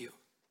I've put you.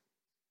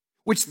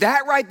 Which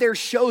that right there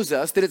shows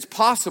us that it's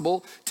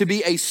possible to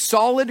be a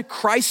solid,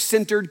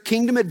 Christ-centered,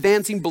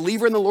 kingdom-advancing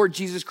believer in the Lord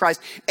Jesus Christ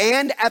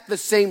and at the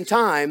same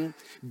time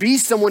be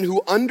someone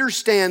who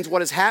understands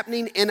what is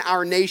happening in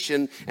our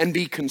nation and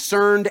be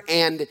concerned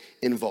and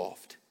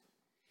involved.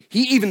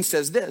 He even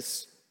says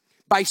this,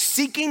 by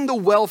seeking the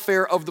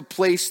welfare of the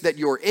place that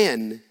you're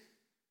in,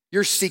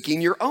 you're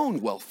seeking your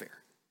own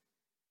welfare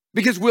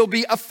because we'll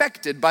be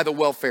affected by the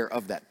welfare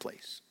of that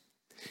place.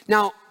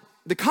 Now,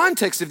 the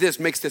context of this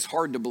makes this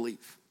hard to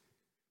believe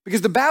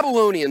because the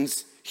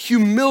Babylonians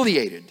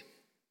humiliated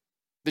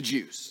the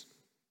Jews.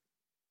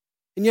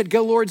 And yet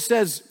the Lord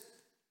says,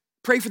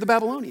 pray for the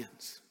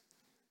Babylonians.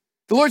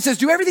 The Lord says,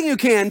 do everything you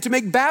can to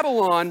make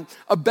Babylon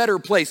a better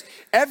place.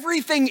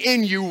 Everything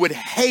in you would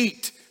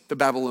hate the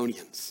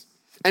Babylonians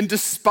and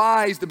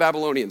despise the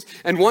Babylonians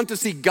and want to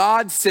see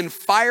God send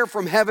fire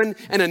from heaven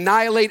and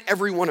annihilate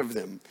every one of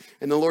them.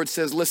 And the Lord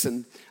says,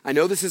 listen, I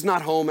know this is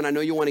not home and I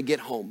know you want to get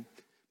home.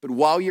 But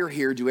while you're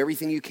here, do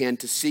everything you can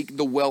to seek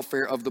the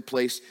welfare of the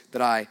place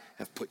that I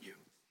have put you.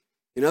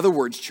 In other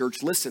words,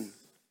 church, listen,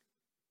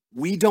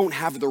 we don't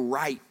have the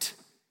right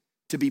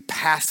to be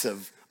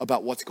passive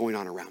about what's going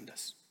on around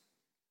us.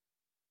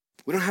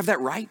 We don't have that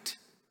right.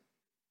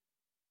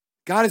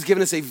 God has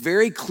given us a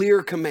very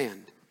clear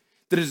command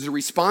that it is the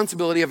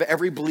responsibility of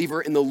every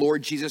believer in the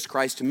Lord Jesus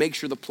Christ to make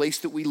sure the place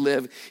that we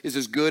live is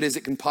as good as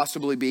it can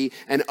possibly be,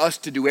 and us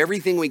to do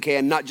everything we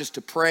can, not just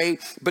to pray,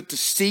 but to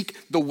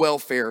seek the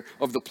welfare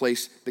of the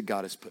place that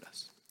God has put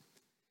us.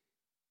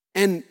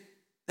 And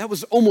that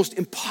was almost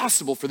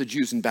impossible for the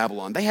Jews in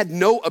Babylon. They had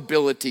no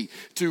ability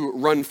to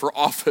run for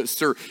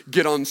office or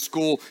get on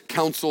school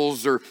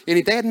councils or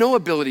anything. They had no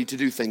ability to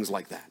do things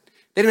like that.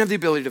 They didn't have the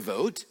ability to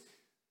vote.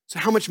 So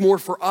how much more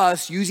for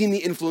us, using the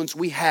influence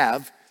we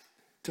have,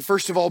 to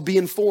first of all be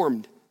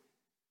informed?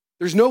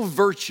 There's no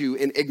virtue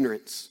in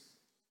ignorance.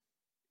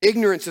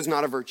 Ignorance is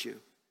not a virtue.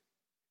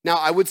 Now,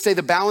 I would say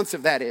the balance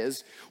of that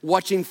is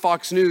watching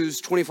Fox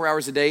News 24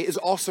 hours a day is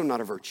also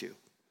not a virtue.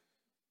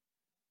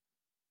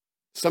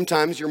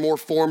 Sometimes you're more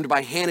formed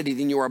by Hannity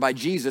than you are by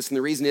Jesus, and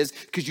the reason is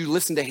because you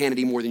listen to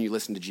Hannity more than you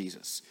listen to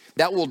Jesus.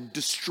 That will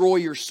destroy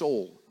your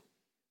soul.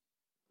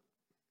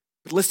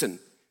 But listen,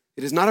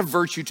 it is not a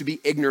virtue to be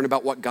ignorant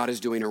about what God is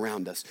doing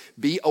around us.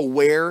 Be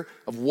aware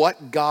of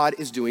what God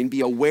is doing.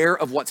 Be aware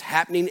of what's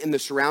happening in the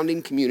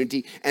surrounding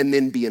community, and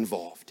then be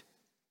involved.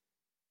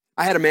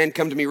 I had a man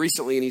come to me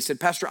recently and he said,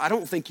 Pastor, I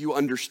don't think you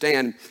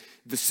understand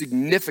the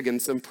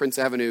significance of Prince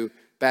Avenue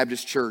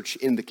Baptist Church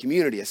in the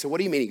community. I said, what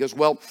do you mean? He goes,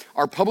 well,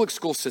 our public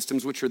school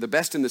systems, which are the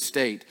best in the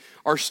state,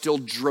 are still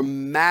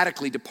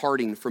dramatically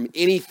departing from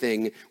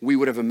anything we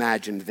would have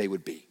imagined they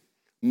would be.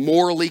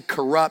 Morally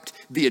corrupt.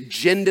 The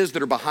agendas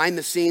that are behind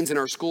the scenes in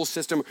our school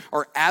system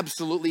are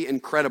absolutely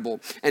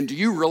incredible. And do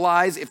you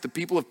realize if the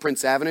people of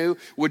Prince Avenue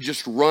would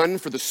just run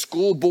for the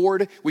school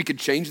board, we could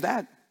change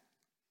that?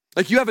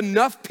 Like, you have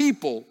enough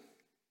people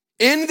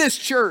in this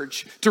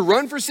church to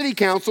run for city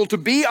council, to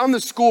be on the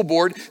school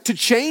board, to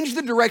change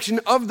the direction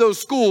of those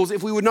schools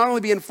if we would not only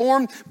be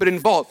informed, but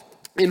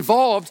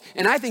involved.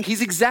 And I think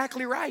he's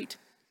exactly right.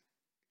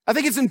 I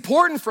think it's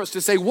important for us to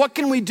say, what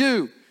can we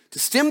do to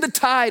stem the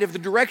tide of the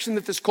direction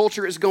that this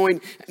culture is going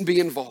and be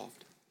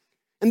involved?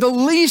 And the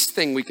least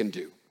thing we can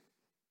do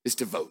is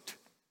to vote.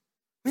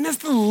 I mean, that's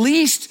the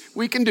least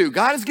we can do.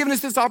 God has given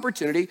us this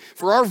opportunity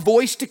for our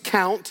voice to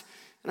count.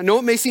 And I know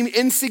it may seem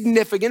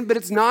insignificant, but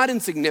it's not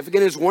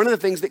insignificant. It's one of the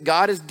things that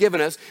God has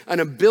given us, an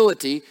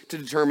ability to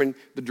determine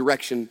the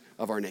direction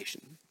of our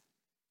nation.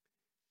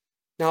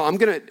 Now, I'm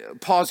going to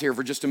pause here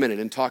for just a minute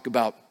and talk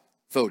about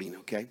voting,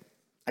 okay?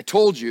 I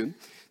told you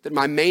that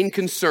my main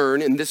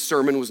concern in this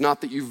sermon was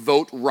not that you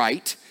vote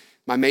right.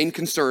 My main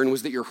concern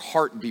was that your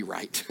heart be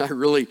right. I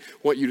really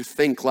want you to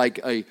think like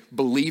a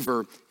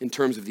believer in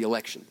terms of the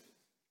election.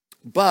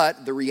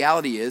 But the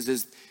reality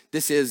is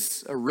this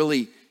is a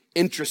really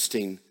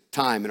interesting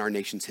time in our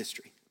nation's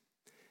history.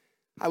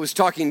 I was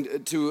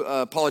talking to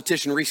a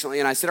politician recently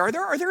and I said, are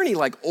there any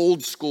like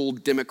old school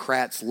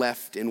Democrats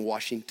left in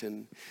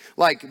Washington?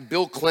 Like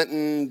Bill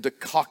Clinton,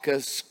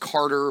 Dukakis,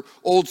 Carter,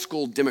 old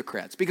school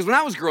Democrats. Because when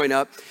I was growing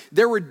up,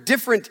 there were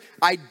different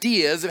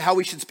ideas of how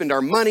we should spend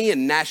our money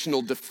and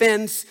national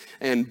defense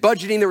and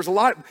budgeting. There was a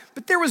lot,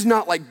 but there was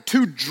not like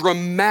two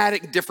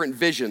dramatic different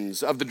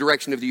visions of the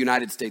direction of the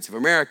United States of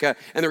America,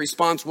 and the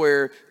response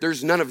where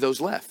there's none of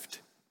those left.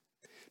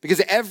 Because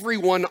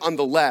everyone on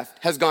the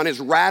left has gone as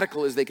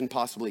radical as they can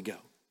possibly go.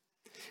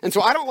 And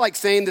so I don't like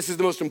saying this is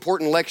the most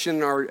important election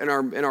in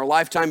our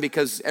lifetime,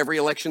 because every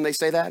election they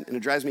say that, and it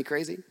drives me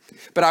crazy.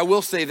 But I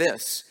will say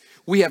this: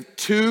 we have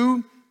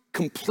two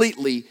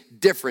completely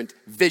different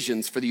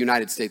visions for the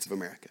United States of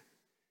America.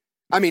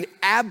 I mean,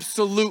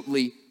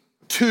 absolutely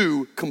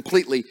two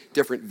completely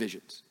different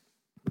visions.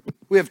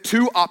 We have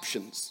two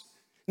options.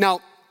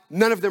 Now,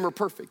 none of them are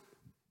perfect.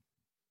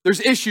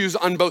 There's issues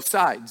on both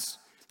sides.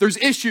 There's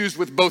issues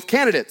with both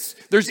candidates.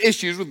 There's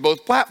issues with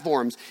both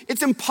platforms.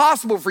 It's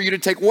impossible for you to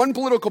take one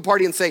political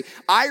party and say,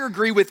 I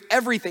agree with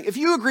everything. If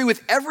you agree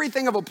with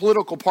everything of a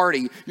political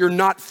party, you're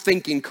not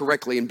thinking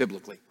correctly and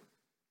biblically.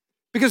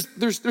 Because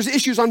there's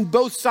issues on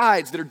both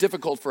sides that are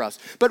difficult for us.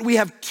 But we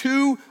have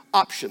two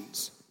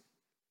options.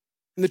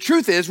 And the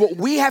truth is, what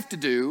we have to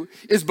do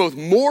is both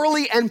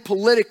morally and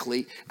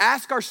politically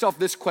ask ourselves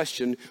this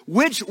question: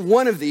 which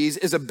one of these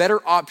is a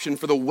better option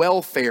for the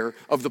welfare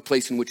of the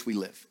place in which we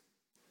live?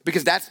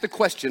 Because that's the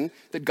question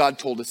that God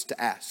told us to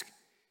ask.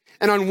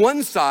 And on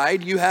one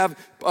side, you have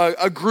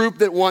a group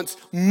that wants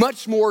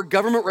much more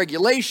government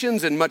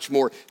regulations and much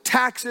more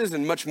taxes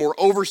and much more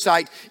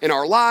oversight in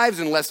our lives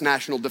and less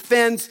national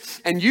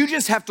defense. And you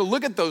just have to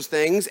look at those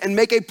things and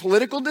make a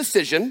political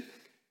decision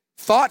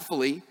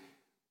thoughtfully.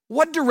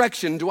 What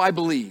direction do I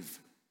believe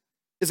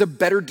is a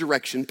better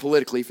direction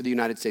politically for the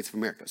United States of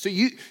America? So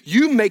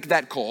you make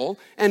that call,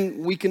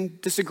 and we can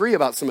disagree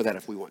about some of that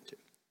if we want to.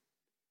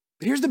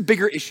 But here's the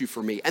bigger issue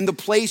for me, and the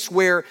place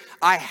where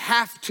I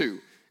have to,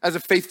 as a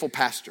faithful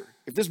pastor.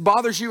 If this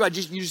bothers you,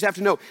 you just have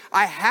to know,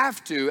 I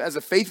have to, as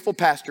a faithful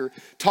pastor,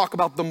 talk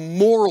about the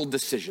moral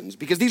decisions,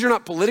 because these are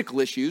not political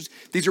issues,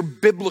 these are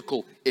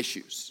biblical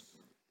issues.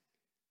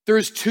 There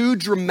is two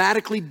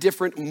dramatically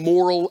different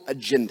moral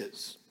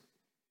agendas.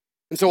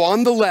 And so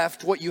on the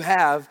left, what you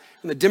have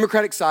on the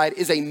Democratic side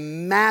is a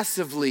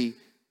massively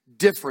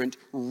different,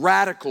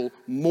 radical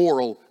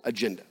moral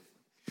agenda,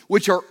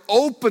 which are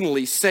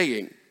openly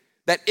saying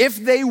that if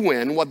they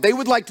win, what they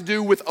would like to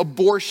do with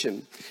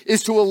abortion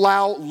is to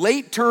allow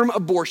late-term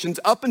abortions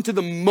up until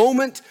the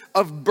moment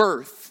of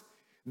birth.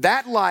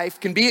 That life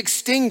can be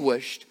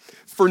extinguished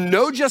for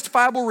no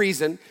justifiable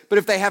reason, but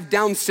if they have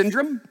Down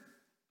syndrome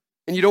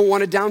and you don't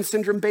want a Down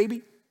syndrome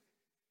baby,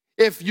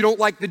 if you don't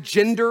like the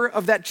gender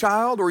of that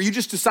child, or you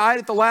just decide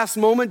at the last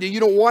moment that you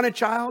don't want a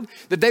child,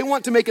 that they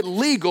want to make it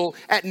legal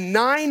at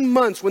 9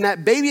 months when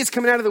that baby is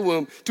coming out of the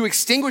womb to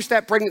extinguish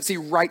that pregnancy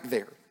right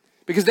there.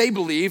 Because they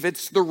believe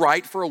it's the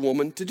right for a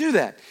woman to do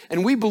that.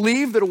 And we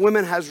believe that a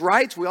woman has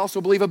rights. We also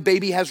believe a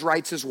baby has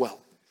rights as well.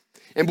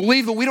 And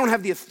believe that we don't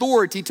have the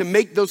authority to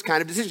make those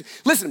kind of decisions.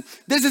 Listen,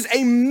 this is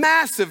a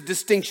massive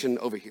distinction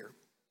over here.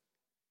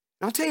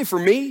 And I'll tell you, for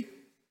me,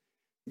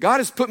 God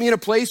has put me in a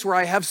place where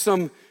I have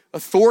some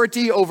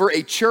authority over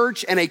a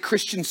church and a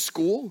Christian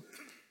school.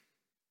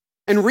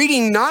 And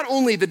reading not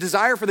only the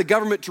desire for the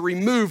government to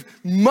remove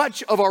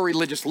much of our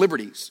religious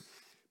liberties,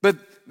 but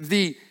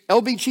the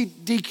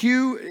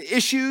LGBTQ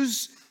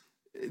issues,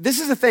 this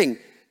is the thing.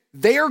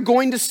 They are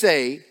going to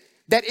say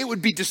that it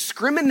would be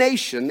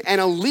discrimination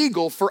and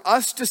illegal for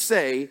us to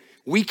say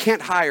we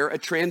can't hire a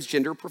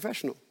transgender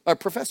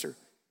professor.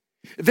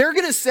 They're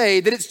going to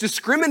say that it's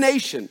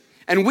discrimination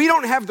and we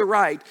don't have the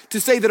right to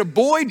say that a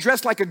boy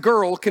dressed like a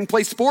girl can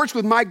play sports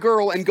with my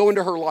girl and go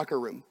into her locker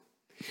room.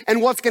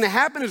 And what's going to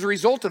happen as a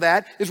result of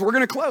that is we're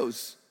going to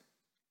close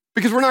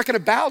because we're not going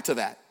to bow to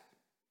that.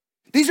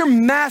 These are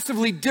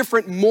massively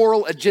different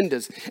moral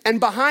agendas. And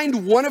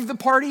behind one of the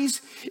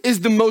parties is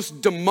the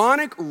most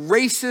demonic,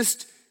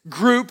 racist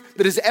group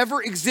that has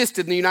ever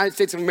existed in the United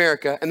States of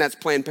America, and that's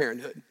Planned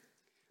Parenthood.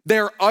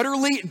 They're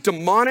utterly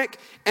demonic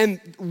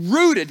and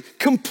rooted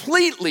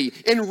completely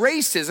in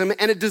racism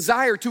and a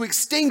desire to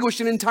extinguish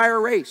an entire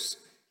race.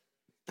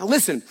 Now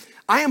listen,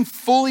 I am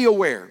fully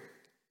aware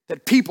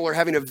that people are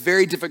having a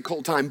very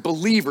difficult time,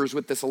 believers,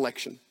 with this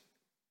election.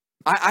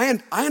 I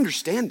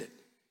understand it.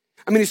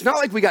 I mean, it's not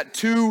like we got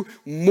two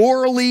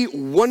morally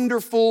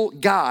wonderful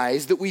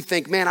guys that we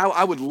think, man,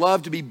 I would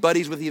love to be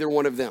buddies with either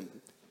one of them.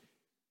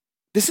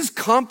 This is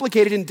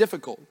complicated and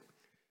difficult,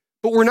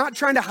 but we're not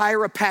trying to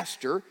hire a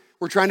pastor.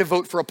 We're trying to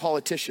vote for a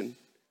politician.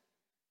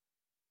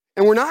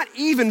 And we're not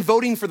even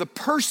voting for the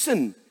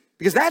person,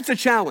 because that's a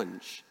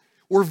challenge.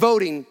 We're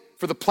voting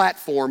for the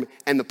platform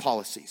and the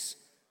policies.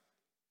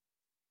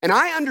 And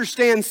I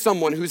understand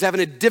someone who's having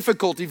a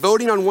difficulty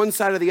voting on one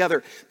side or the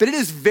other, but it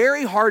is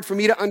very hard for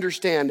me to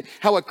understand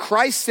how a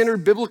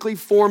Christ-centered, biblically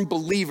formed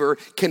believer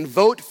can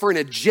vote for an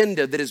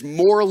agenda that is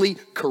morally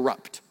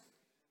corrupt.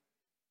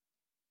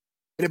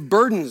 And it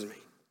burdens me.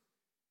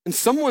 And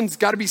someone's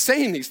got to be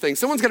saying these things.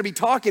 Someone's got to be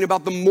talking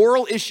about the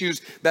moral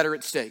issues that are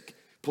at stake.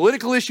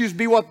 Political issues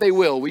be what they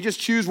will. We just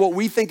choose what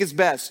we think is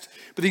best.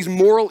 But these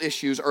moral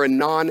issues are a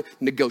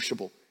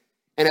non-negotiable.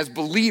 And as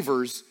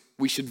believers,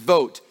 we should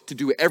vote to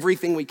do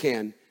everything we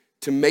can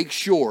to make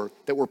sure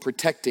that we're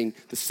protecting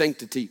the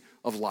sanctity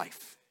of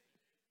life.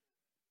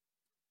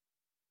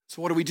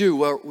 So what do we do?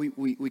 Well,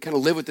 we kind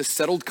of live with this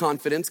settled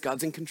confidence.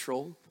 God's in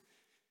control.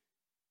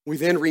 We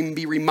then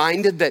be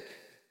reminded that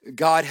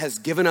God has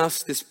given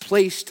us this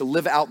place to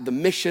live out the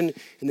mission,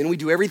 and then we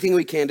do everything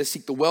we can to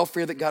seek the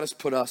welfare that God has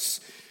put us.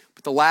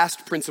 But the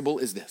last principle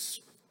is this: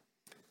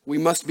 we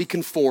must be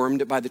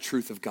conformed by the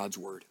truth of God's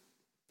word.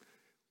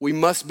 We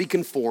must be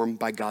conformed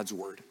by God's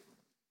word.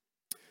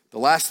 The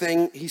last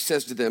thing he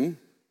says to them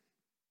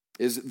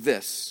is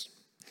this.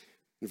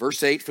 In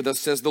verse 8, for thus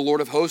says the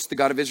Lord of hosts, the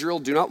God of Israel,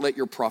 do not let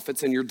your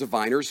prophets and your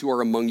diviners who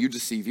are among you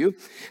deceive you,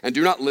 and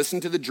do not listen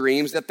to the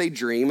dreams that they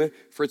dream,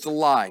 for it's a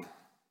lie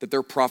that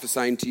they're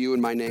prophesying to you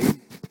in my name.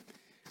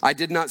 I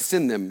did not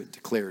send them,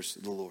 declares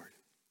the Lord.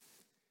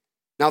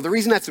 Now, the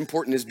reason that's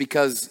important is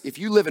because if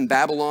you live in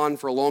Babylon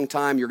for a long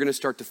time, you're going to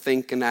start to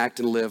think and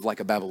act and live like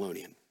a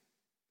Babylonian.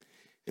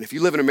 And if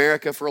you live in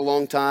America for a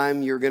long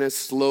time, you're going to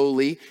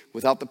slowly,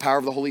 without the power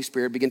of the Holy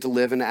Spirit, begin to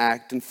live and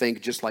act and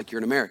think just like you're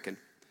an American.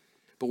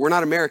 But we're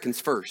not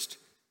Americans first.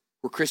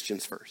 We're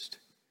Christians first.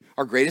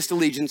 Our greatest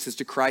allegiance is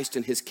to Christ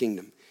and his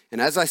kingdom. And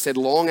as I said,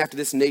 long after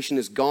this nation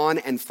is gone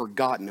and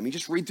forgotten, I mean,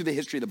 just read through the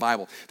history of the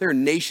Bible. There are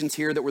nations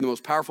here that were the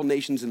most powerful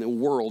nations in the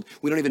world.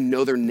 We don't even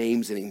know their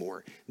names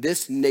anymore.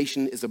 This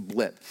nation is a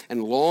blip.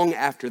 And long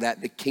after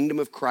that, the kingdom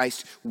of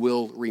Christ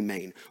will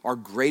remain. Our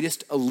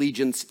greatest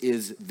allegiance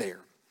is there.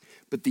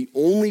 But the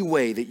only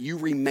way that you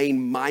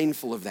remain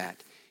mindful of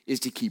that is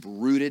to keep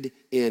rooted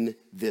in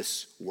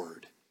this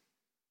word.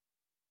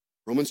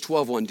 Romans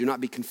 12:1, do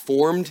not be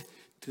conformed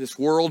to this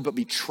world, but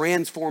be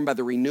transformed by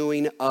the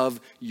renewing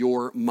of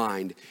your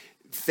mind.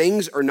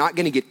 Things are not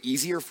going to get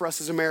easier for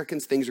us as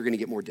Americans. Things are going to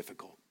get more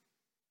difficult.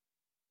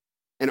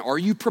 And are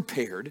you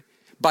prepared,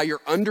 by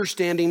your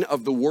understanding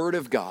of the Word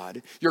of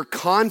God, your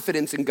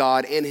confidence in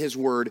God and His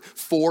Word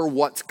for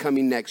what's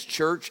coming next.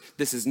 Church,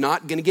 this is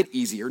not going to get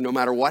easier. No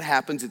matter what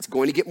happens, it's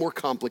going to get more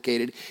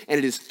complicated. And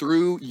it is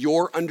through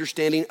your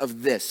understanding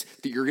of this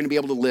that you're going to be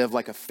able to live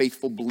like a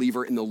faithful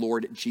believer in the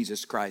Lord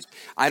Jesus Christ.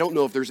 I don't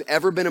know if there's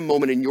ever been a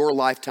moment in your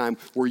lifetime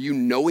where you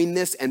knowing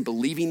this and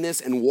believing this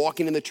and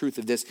walking in the truth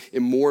of this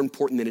is more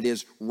important than it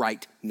is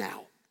right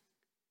now.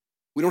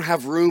 We don't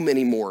have room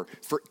anymore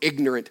for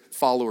ignorant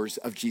followers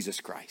of Jesus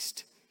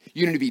Christ.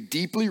 You need to be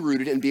deeply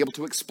rooted and be able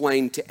to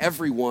explain to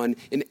everyone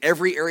in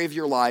every area of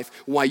your life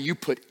why you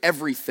put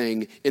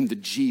everything in the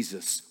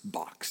Jesus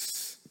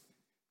box.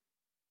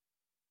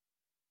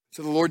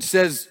 So the Lord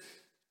says,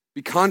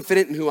 be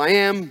confident in who I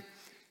am,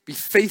 be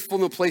faithful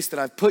in the place that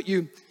I've put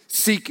you,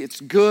 seek its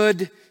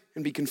good,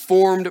 and be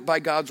conformed by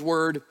God's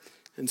word.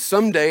 And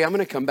someday I'm going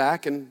to come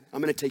back and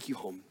I'm going to take you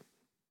home.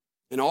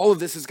 And all of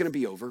this is going to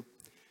be over.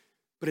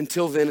 But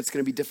until then, it's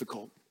going to be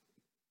difficult.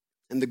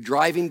 And the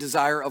driving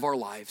desire of our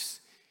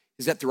lives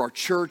is that through our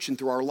church and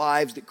through our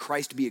lives, that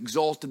Christ be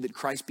exalted, that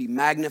Christ be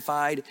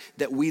magnified,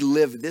 that we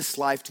live this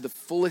life to the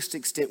fullest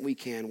extent we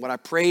can. What I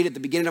prayed at the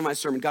beginning of my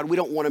sermon, God, we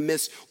don't want to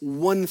miss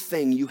one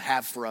thing you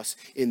have for us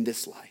in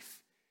this life.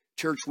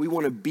 Church, we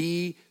want to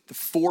be the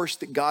force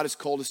that God has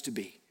called us to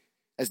be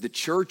as the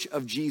church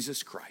of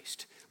Jesus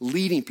Christ,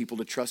 leading people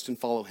to trust and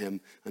follow him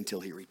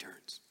until he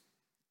returns.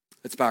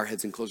 Let's bow our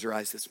heads and close our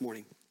eyes this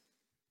morning.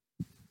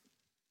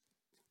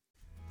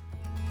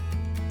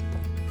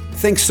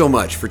 Thanks so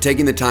much for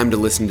taking the time to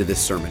listen to this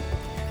sermon.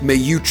 May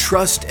you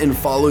trust and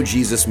follow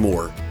Jesus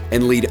more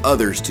and lead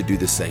others to do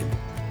the same.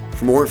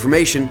 For more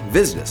information,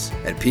 visit us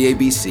at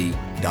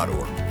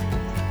pabc.org.